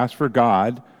prayers, I ask for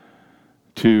God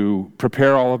to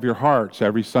prepare all of your hearts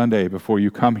every Sunday before you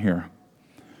come here.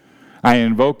 I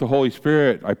invoke the Holy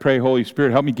Spirit. I pray, Holy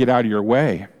Spirit, help me get out of your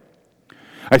way.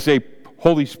 I say,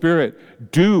 Holy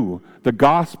Spirit, do the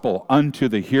gospel unto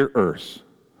the hearers.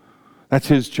 That's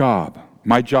his job.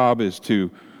 My job is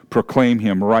to proclaim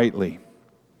him rightly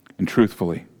and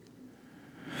truthfully.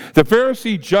 The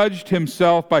Pharisee judged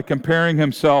himself by comparing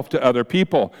himself to other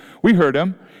people. We heard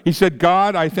him. He said,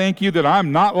 God, I thank you that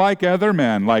I'm not like other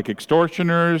men, like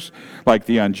extortioners, like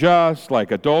the unjust, like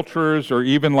adulterers, or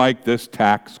even like this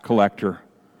tax collector.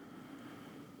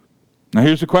 Now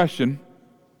here's the question.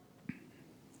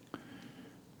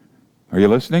 Are you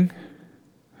listening?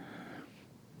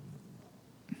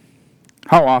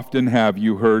 How often have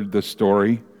you heard this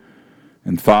story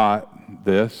and thought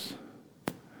this?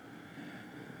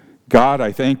 God,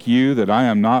 I thank you that I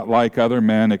am not like other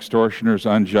men, extortioners,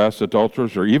 unjust,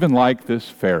 adulterers, or even like this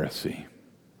Pharisee.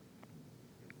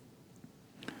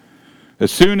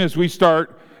 As soon as we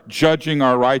start judging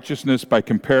our righteousness by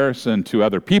comparison to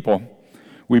other people,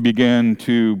 we begin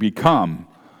to become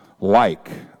like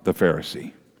the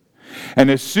Pharisee. And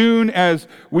as soon as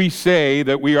we say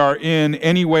that we are in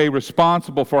any way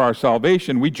responsible for our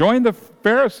salvation, we join the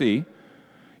Pharisee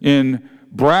in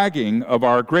bragging of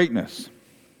our greatness.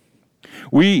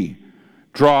 We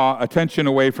draw attention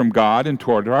away from God and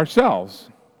toward ourselves.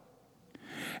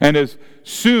 And as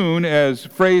soon as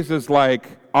phrases like,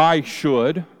 I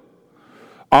should,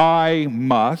 I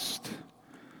must,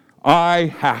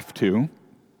 I have to,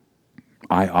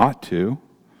 I ought to,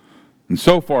 and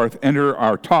so forth enter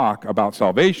our talk about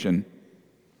salvation,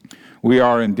 we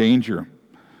are in danger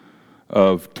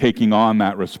of taking on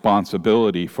that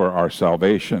responsibility for our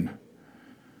salvation.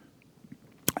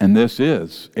 And this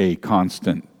is a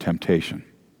constant temptation.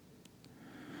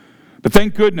 But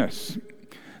thank goodness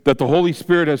that the Holy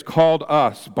Spirit has called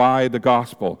us by the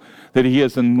gospel, that he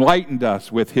has enlightened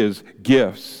us with his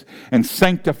gifts and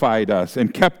sanctified us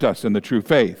and kept us in the true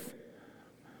faith.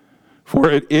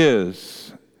 For it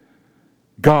is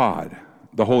God,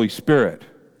 the Holy Spirit,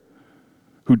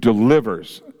 who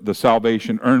delivers the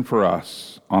salvation earned for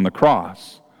us on the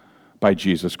cross by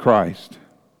Jesus Christ.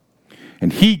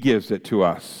 And he gives it to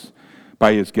us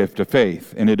by his gift of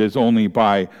faith. And it is only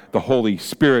by the Holy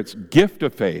Spirit's gift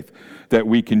of faith that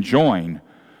we can join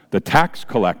the tax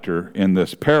collector in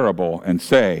this parable and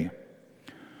say,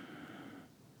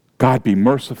 God, be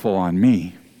merciful on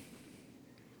me,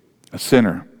 a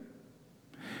sinner.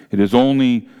 It is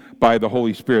only by the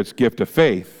Holy Spirit's gift of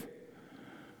faith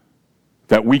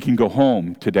that we can go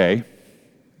home today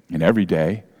and every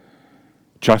day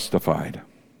justified.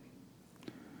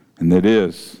 And it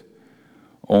is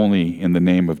only in the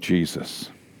name of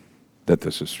Jesus that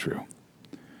this is true.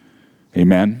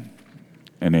 Amen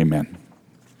and amen.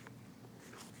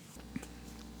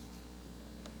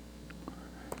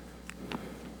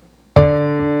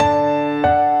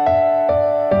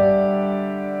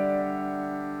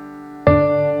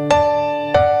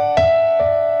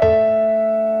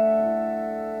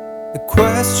 The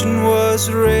question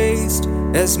was raised,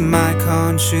 as my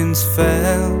conscience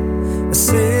fell, a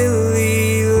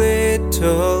silly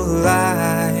little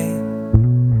lie.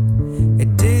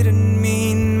 It didn't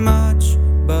mean much,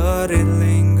 but it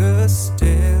lingers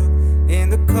still in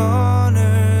the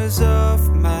corners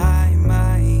of my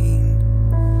mind.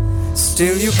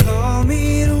 Still you call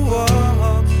me to walk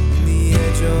on the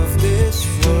edge of this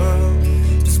world,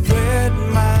 to spread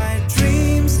my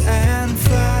dreams and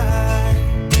fly.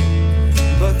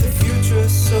 But the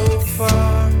future's so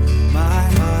far, my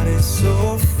heart is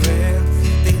so frail,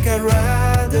 think I'd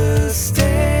rather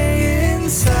stay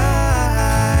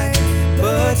inside.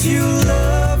 But you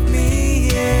love me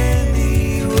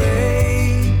anyway.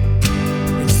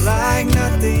 It's like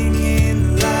nothing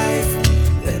in life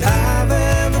that I've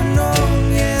ever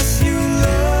known. Yes, you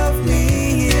love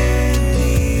me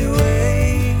anyway.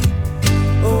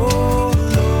 Oh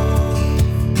Lord,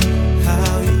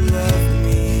 how you love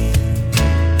me,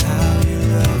 how you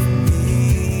love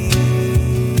me.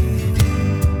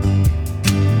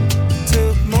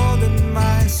 Took more than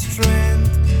my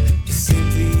strength to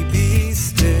simply be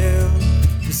still,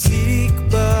 to seek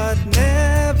but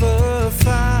never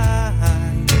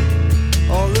find.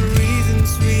 All the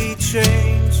reasons we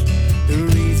change, the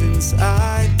reasons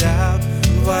I doubt,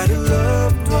 why do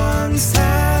loved ones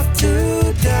have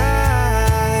to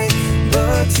die?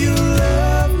 But you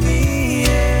love me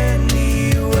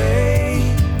anyway.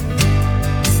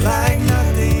 It's like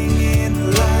nothing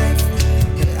in life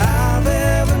that I've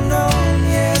ever known.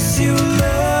 Yes, you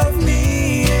love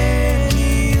me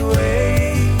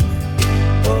anyway.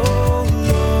 Oh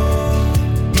Lord,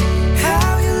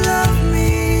 how you love me.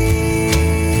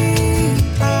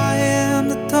 I am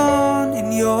the thorn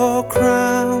in your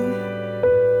crown,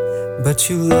 but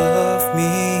you love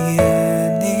me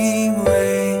anyway.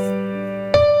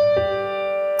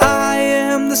 I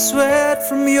am the sweat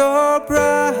from your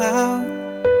brow,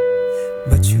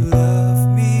 but you love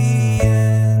me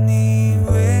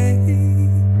anyway.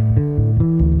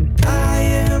 I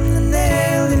am the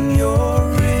nail in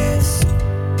your wrist,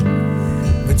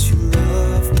 but you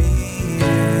love me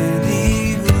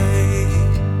anyway.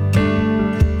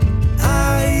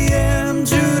 I am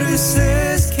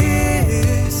Judas's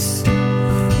kiss,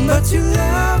 but you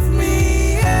love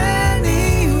me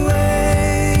anyway.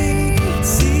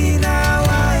 See, now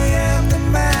I am the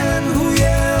man who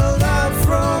yelled out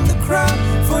from the crowd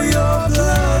for your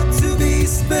blood to be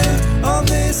spilled on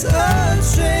this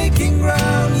unshaking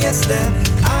ground. Yes, then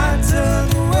I turn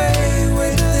away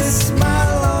with this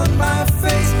smile on my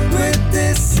face, with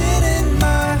this sin in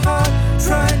my heart,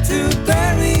 trying to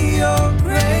bury your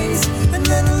grace. And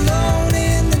then alone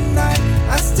in the night,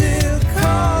 I still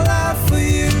call out for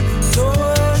you. So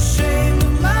ashamed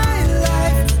of my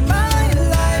life, my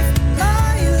life,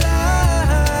 my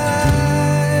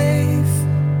life.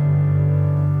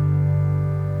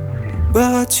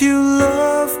 But you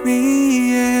love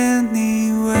me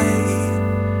anyway.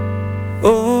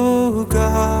 Oh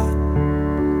God,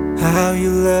 how you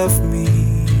love me.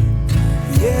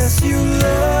 Yes, you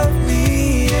love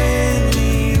me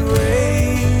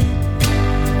anyway.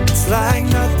 It's like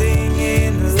nothing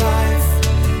in life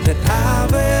that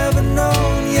I've ever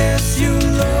known. Yes, you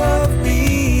love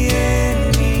me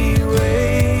anyway.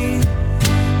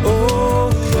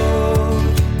 Oh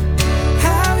Lord,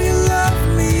 how you love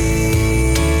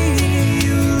me.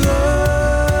 You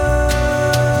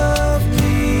love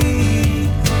me.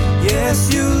 Yes,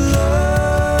 you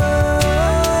love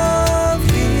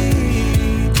me.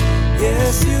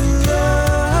 Yes, you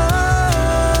love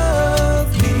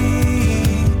me.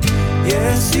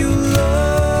 Yes, you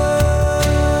love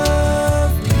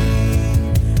me.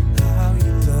 How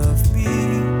you love me.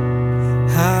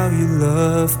 How you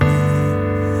love me.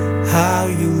 How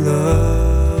you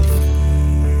love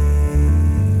me.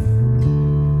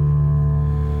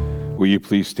 Will you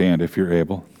please stand if you're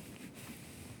able?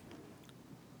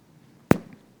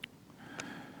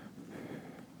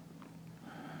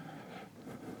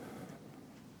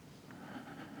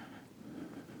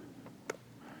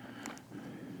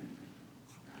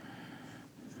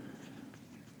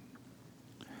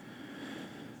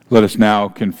 Let us now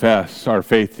confess our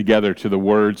faith together to the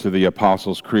words of the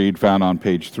Apostles' Creed found on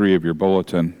page 3 of your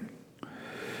bulletin.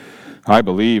 I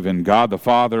believe in God the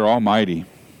Father Almighty,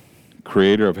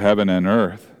 creator of heaven and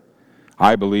earth.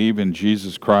 I believe in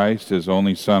Jesus Christ, his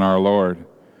only Son, our Lord.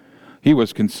 He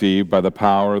was conceived by the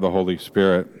power of the Holy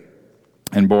Spirit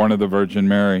and born of the Virgin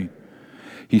Mary.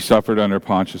 He suffered under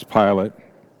Pontius Pilate,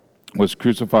 was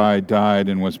crucified, died,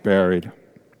 and was buried.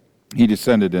 He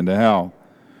descended into hell.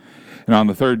 And on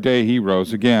the third day he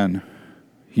rose again.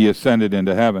 He ascended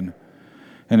into heaven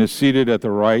and is seated at the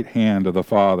right hand of the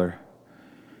Father.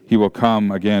 he will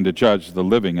come again to judge the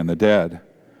living and the dead.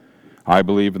 I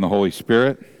believe in the Holy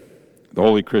Spirit, the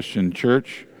Holy Christian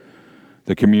Church,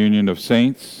 the communion of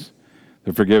saints,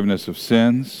 the forgiveness of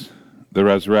sins, the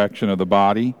resurrection of the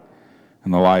body,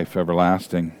 and the life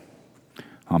everlasting.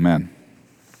 Amen.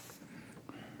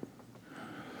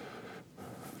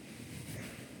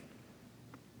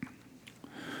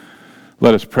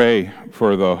 Let us pray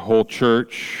for the whole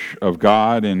church of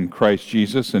God in Christ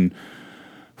Jesus and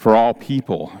for all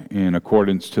people in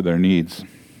accordance to their needs.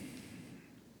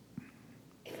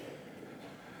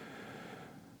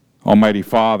 Almighty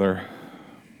Father,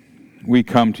 we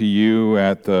come to you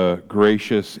at the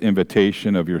gracious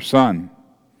invitation of your Son.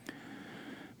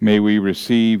 May we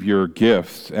receive your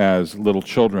gifts as little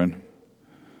children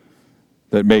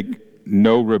that make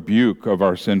no rebuke of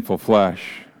our sinful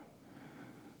flesh.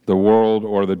 The world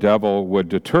or the devil would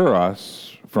deter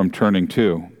us from turning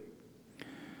to.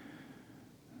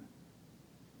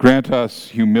 Grant us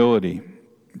humility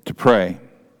to pray.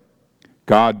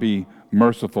 God, be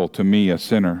merciful to me, a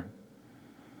sinner.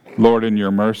 Lord, in your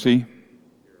mercy,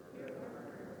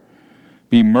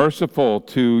 be merciful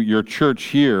to your church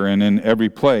here and in every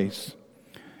place.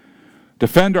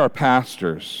 Defend our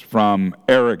pastors from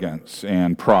arrogance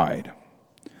and pride,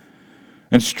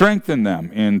 and strengthen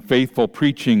them in faithful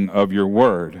preaching of your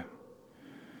word,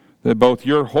 that both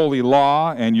your holy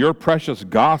law and your precious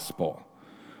gospel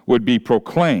would be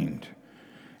proclaimed,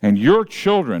 and your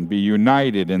children be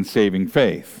united in saving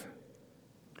faith.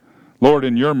 Lord,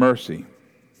 in your mercy,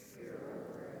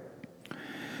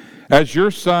 as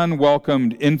your Son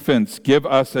welcomed infants, give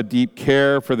us a deep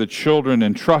care for the children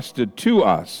entrusted to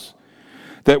us,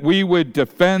 that we would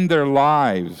defend their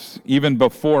lives even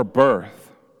before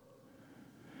birth.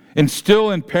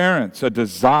 Instill in parents a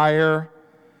desire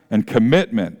and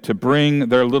commitment to bring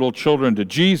their little children to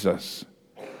Jesus.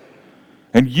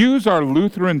 And use our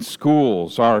Lutheran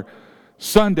schools, our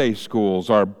Sunday schools,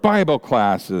 our Bible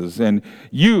classes, and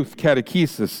youth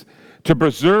catechesis to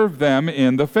preserve them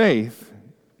in the faith.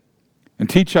 And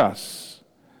teach us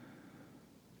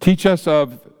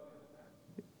of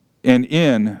and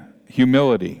in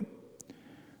humility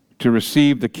to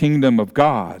receive the kingdom of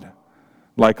God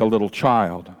like a little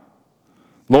child.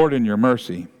 Lord, in your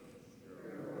mercy.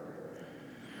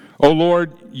 O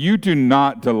Lord, you do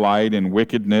not delight in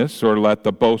wickedness or let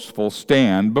the boastful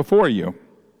stand before you.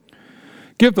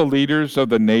 Give the leaders of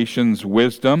the nations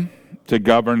wisdom to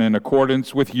govern in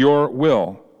accordance with your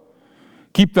will.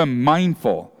 Keep them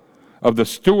mindful of the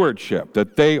stewardship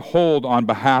that they hold on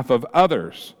behalf of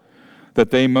others, that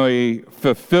they may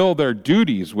fulfill their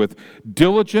duties with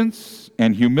diligence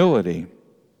and humility.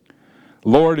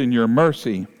 Lord, in your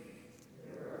mercy.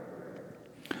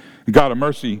 God of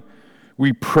mercy,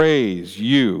 we praise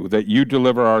you that you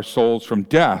deliver our souls from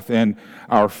death and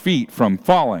our feet from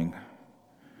falling.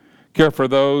 Care for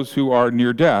those who are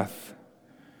near death.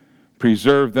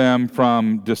 Preserve them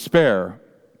from despair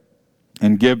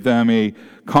and give them a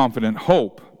confident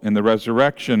hope in the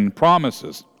resurrection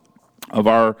promises of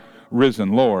our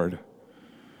risen Lord.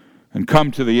 And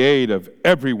come to the aid of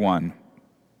everyone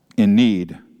in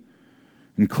need,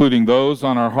 including those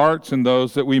on our hearts and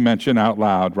those that we mention out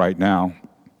loud right now.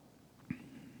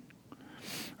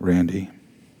 Randy.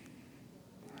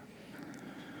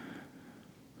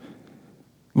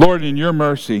 Lord, in your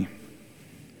mercy,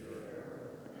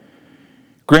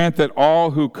 grant that all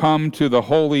who come to the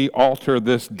holy altar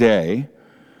this day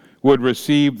would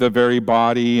receive the very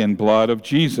body and blood of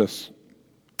Jesus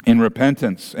in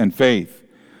repentance and faith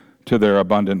to their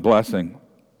abundant blessing.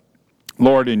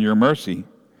 Lord, in your mercy.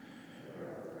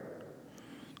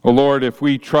 O Lord, if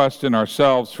we trust in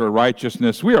ourselves for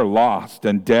righteousness, we are lost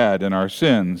and dead in our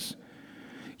sins.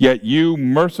 Yet you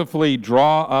mercifully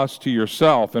draw us to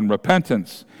yourself in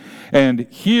repentance and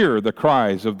hear the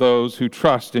cries of those who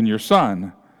trust in your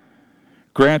Son.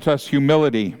 Grant us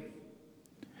humility,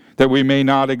 that we may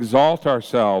not exalt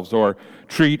ourselves or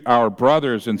treat our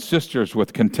brothers and sisters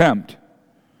with contempt.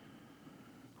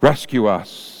 Rescue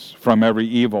us from every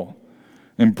evil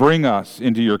and bring us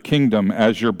into your kingdom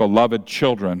as your beloved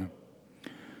children.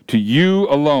 To you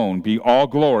alone be all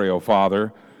glory, O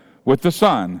Father, with the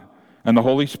Son and the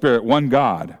Holy Spirit, one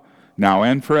God, now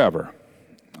and forever.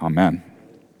 Amen.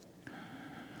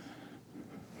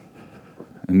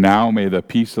 And now may the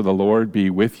peace of the Lord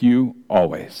be with you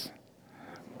always.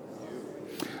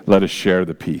 Let us share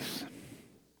the peace.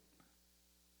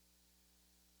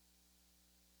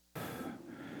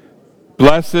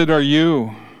 Blessed are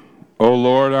you, O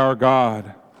Lord our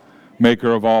God,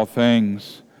 maker of all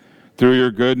things. Through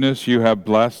your goodness you have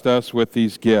blessed us with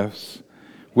these gifts.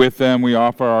 With them we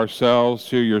offer ourselves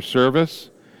to your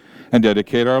service and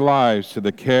dedicate our lives to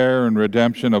the care and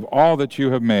redemption of all that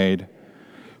you have made,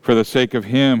 for the sake of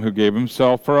him who gave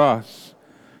himself for us,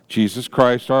 Jesus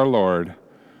Christ our Lord.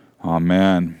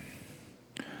 Amen.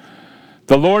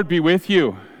 The Lord be with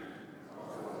you.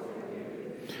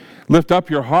 Lift up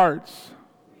your hearts.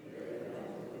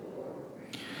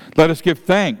 Let us give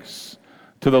thanks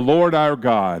to the Lord our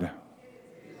God.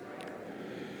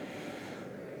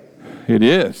 It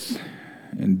is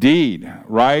indeed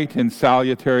right and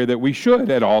salutary that we should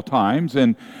at all times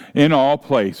and in all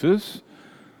places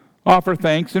offer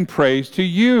thanks and praise to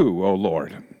you, O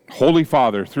Lord, Holy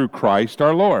Father, through Christ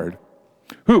our Lord,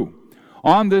 who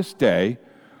on this day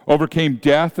overcame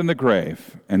death and the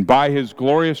grave, and by his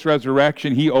glorious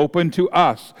resurrection he opened to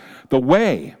us the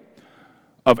way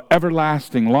of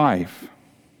everlasting life.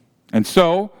 And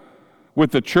so,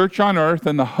 with the church on earth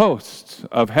and the hosts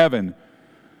of heaven,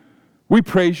 we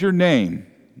praise your name,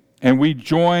 and we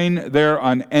join their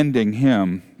unending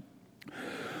hymn.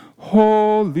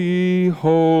 Holy,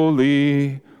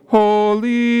 holy,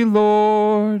 holy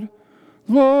Lord,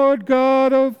 Lord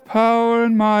God of power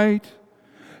and might,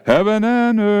 heaven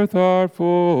and earth are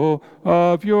full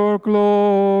of your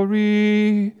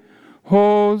glory.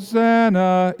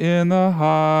 Hosanna in the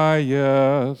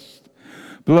highest.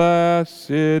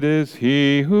 Blessed is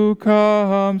he who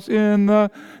comes in the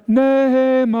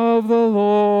name of the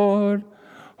Lord.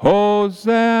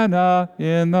 Hosanna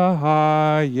in the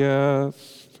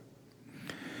highest.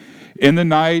 In the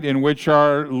night in which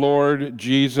our Lord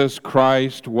Jesus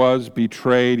Christ was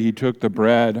betrayed, he took the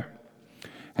bread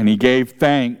and he gave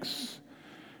thanks,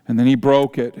 and then he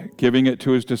broke it, giving it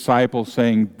to his disciples,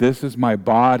 saying, "This is my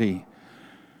body.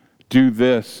 Do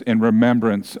this in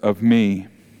remembrance of me."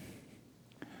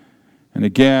 And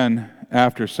again,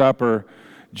 after supper,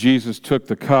 Jesus took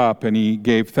the cup and he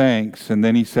gave thanks, and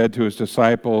then he said to his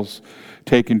disciples,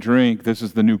 "Take and drink. This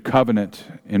is the new covenant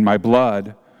in my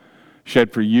blood,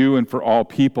 shed for you and for all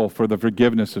people for the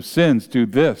forgiveness of sins. Do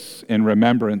this in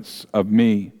remembrance of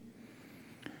me."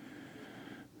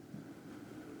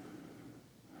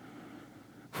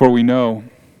 For we know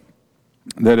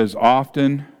that as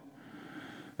often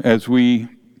as we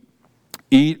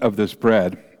eat of this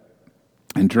bread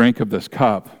and drink of this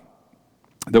cup,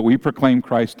 that we proclaim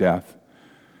Christ's death,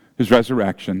 his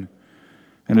resurrection,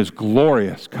 and his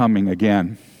glorious coming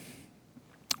again.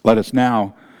 Let us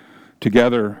now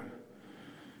together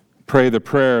pray the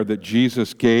prayer that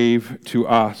Jesus gave to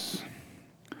us.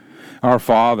 Our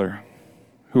Father,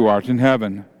 who art in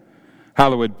heaven,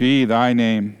 hallowed be thy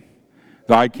name.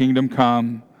 Thy kingdom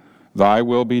come, thy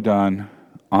will be done,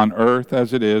 on earth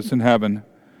as it is in heaven.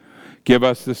 Give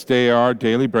us this day our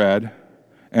daily bread,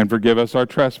 and forgive us our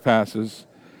trespasses,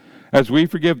 as we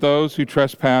forgive those who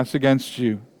trespass against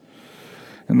you.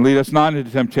 And lead us not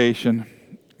into temptation,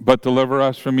 but deliver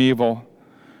us from evil.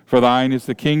 For thine is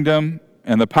the kingdom,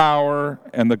 and the power,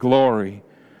 and the glory,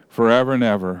 forever and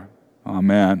ever.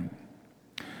 Amen.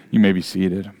 You may be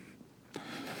seated.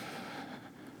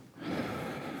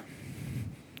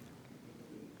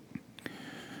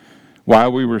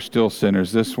 While we were still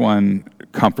sinners, this one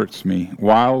comforts me.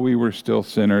 While we were still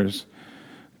sinners,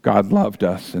 God loved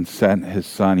us and sent his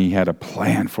Son. He had a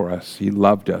plan for us. He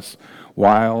loved us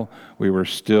while we were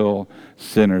still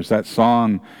sinners. That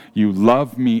song, "You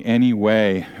Love Me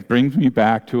Anyway," brings me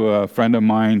back to a friend of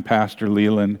mine, Pastor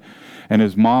Leland, and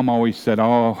his mom always said,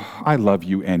 "Oh, I love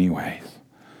you anyways."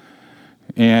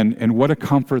 And what a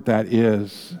comfort that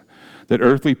is, that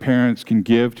earthly parents can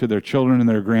give to their children and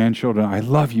their grandchildren. "I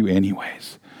love you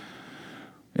anyways."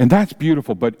 And that's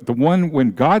beautiful, but the one,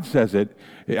 when God says it,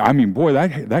 I mean, boy,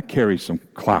 that carries some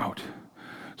clout.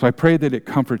 So I pray that it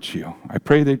comforts you. I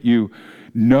pray that you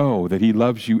know that he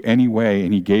loves you anyway,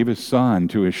 and he gave his Son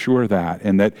to assure that,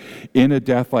 and that in a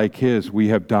death like his, we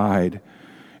have died,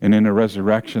 and in a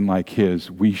resurrection like his,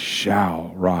 we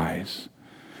shall rise.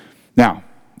 Now,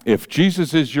 if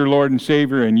Jesus is your Lord and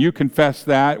Savior and you confess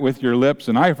that with your lips,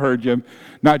 and I've heard you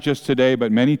not just today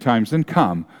but many times, then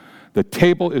come. The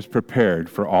table is prepared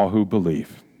for all who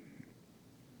believe.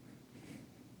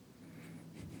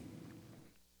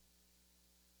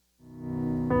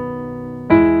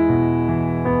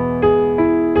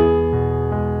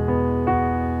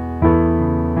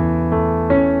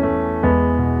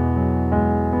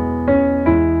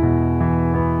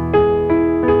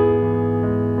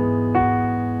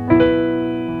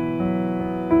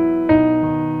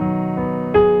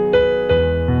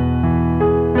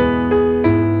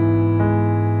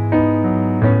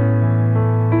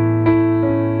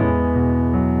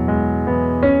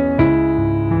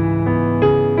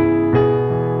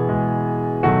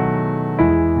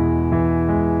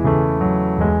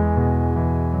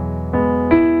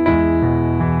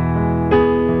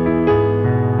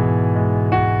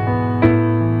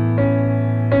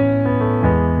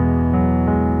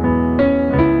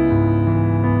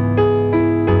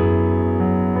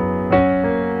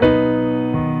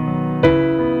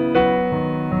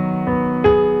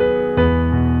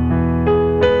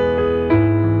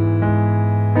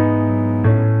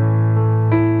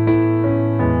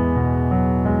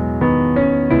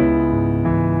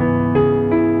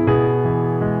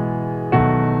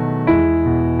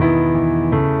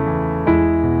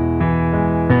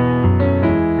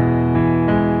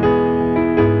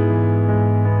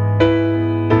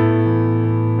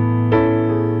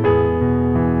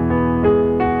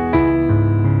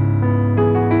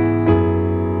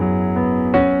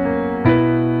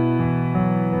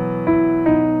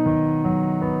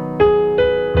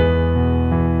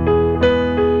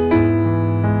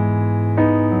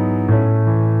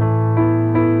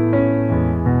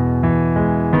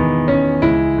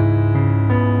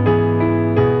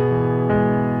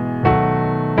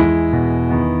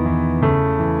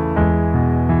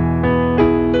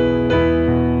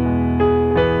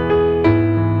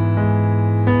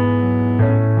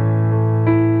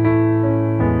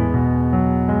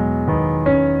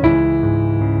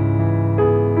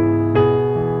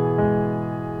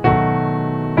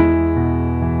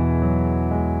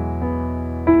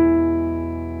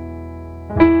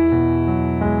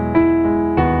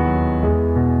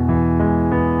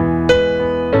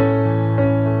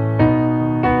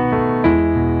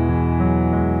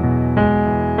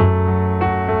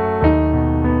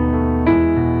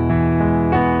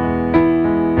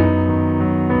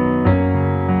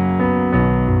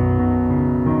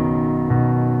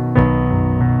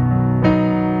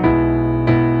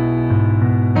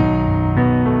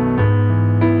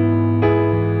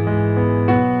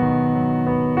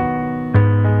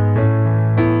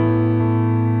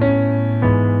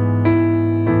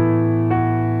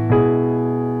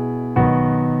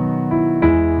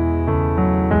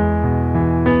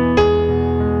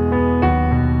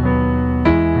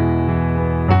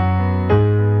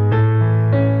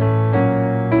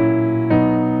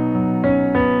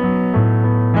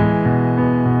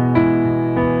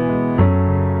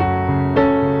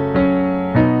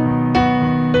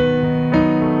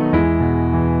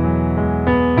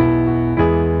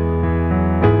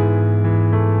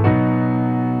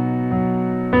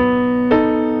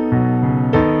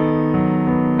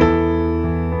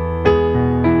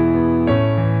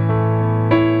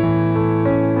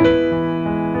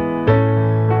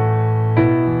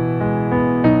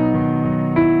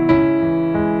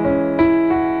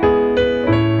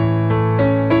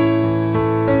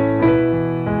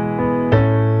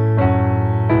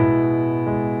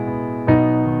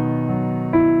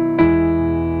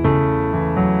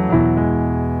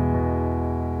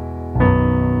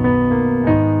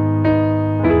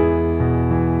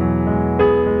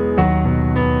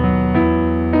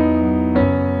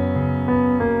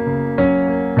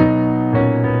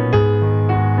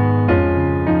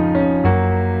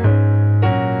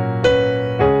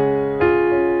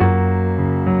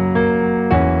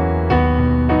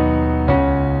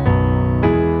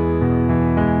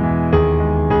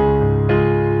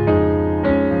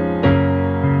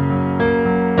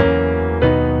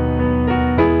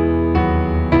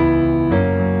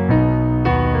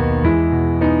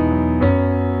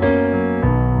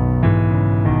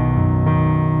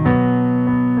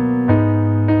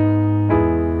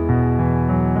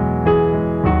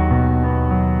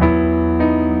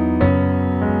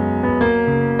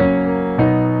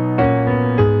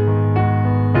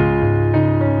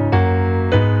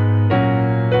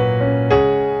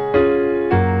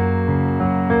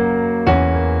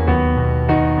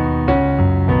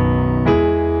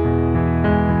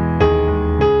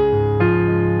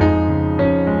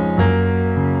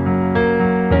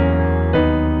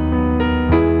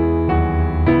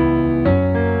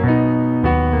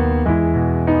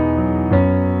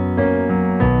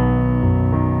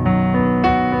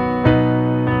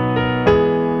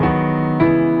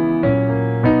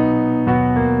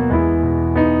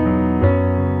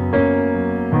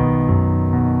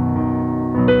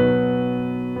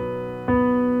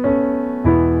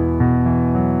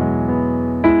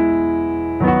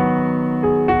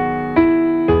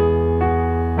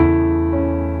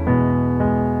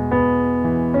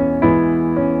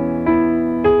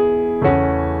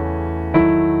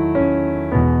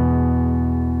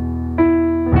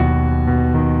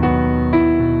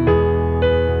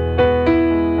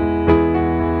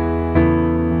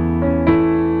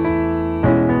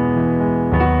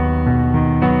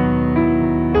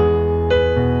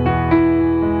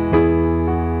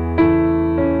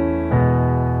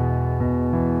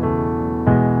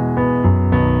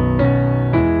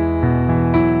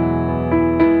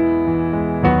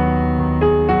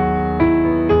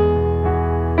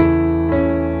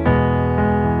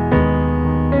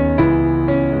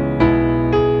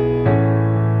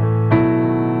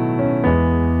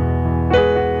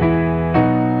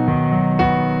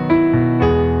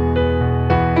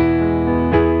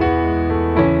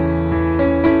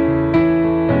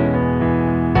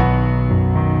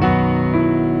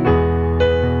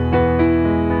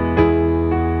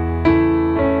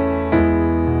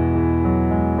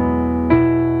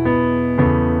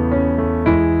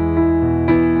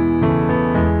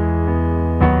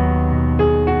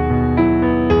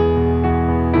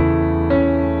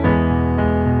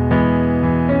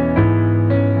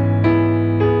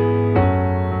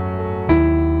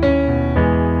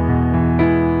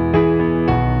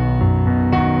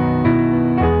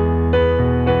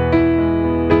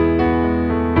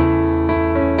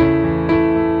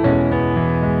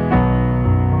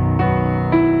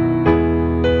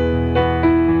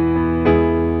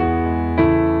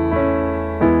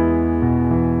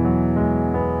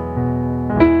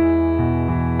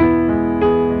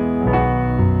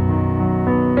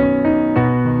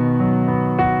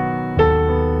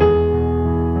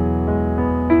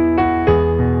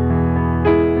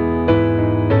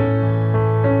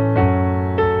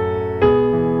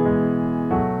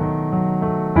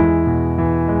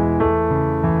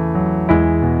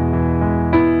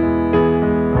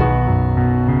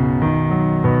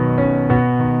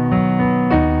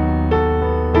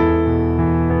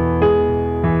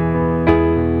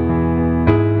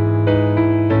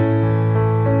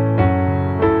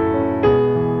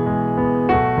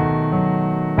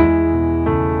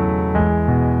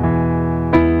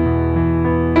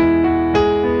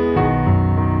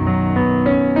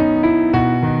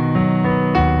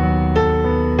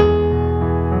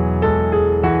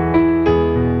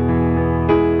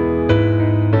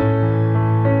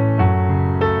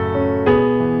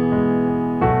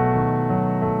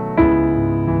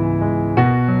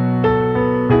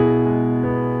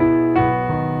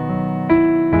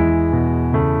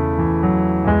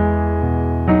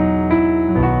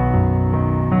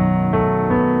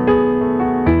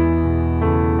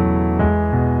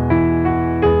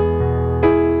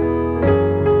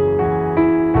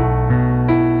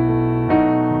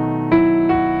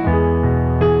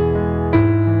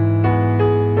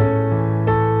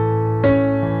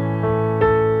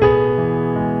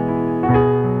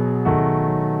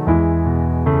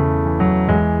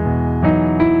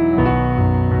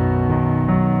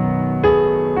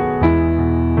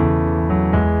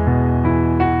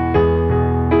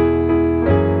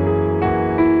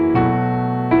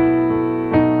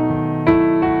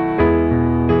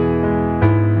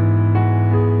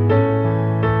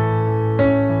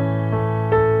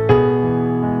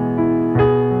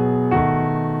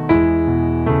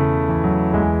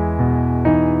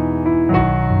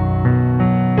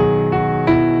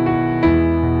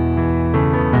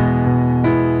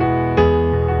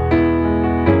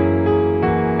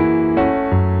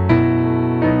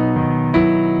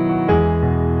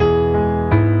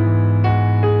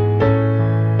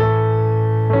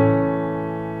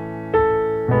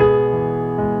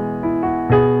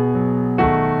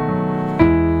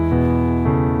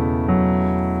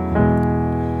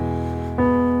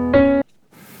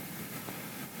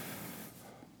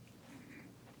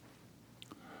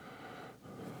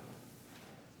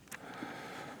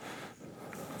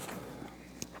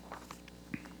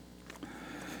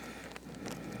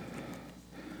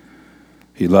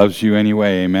 He loves you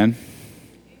anyway, amen?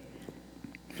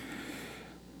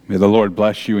 May the Lord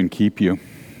bless you and keep you.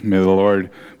 May the Lord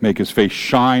make his face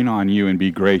shine on you and be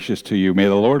gracious to you. May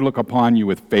the Lord look upon you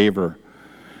with favor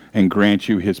and grant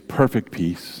you his perfect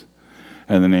peace.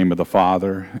 In the name of the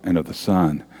Father, and of the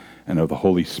Son, and of the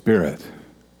Holy Spirit.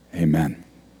 Amen.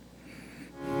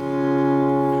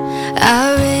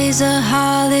 I raise a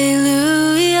hallelujah.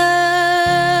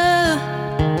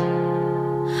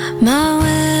 My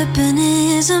weapon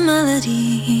is a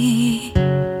melody.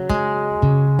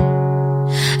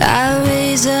 I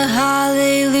raise a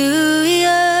hallelujah.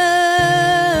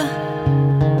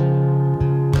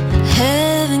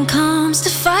 Heaven comes to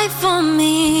fight for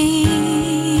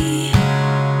me.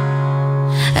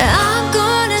 I'm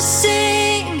gonna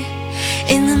sing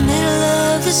in the middle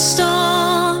of the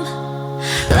storm.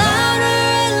 Louder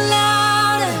and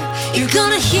louder, you're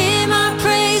gonna hear my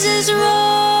praises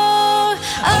roar.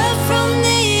 Up from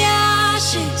the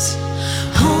ashes,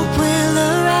 hope will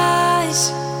arise.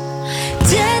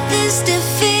 Death is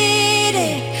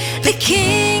defeated, the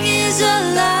King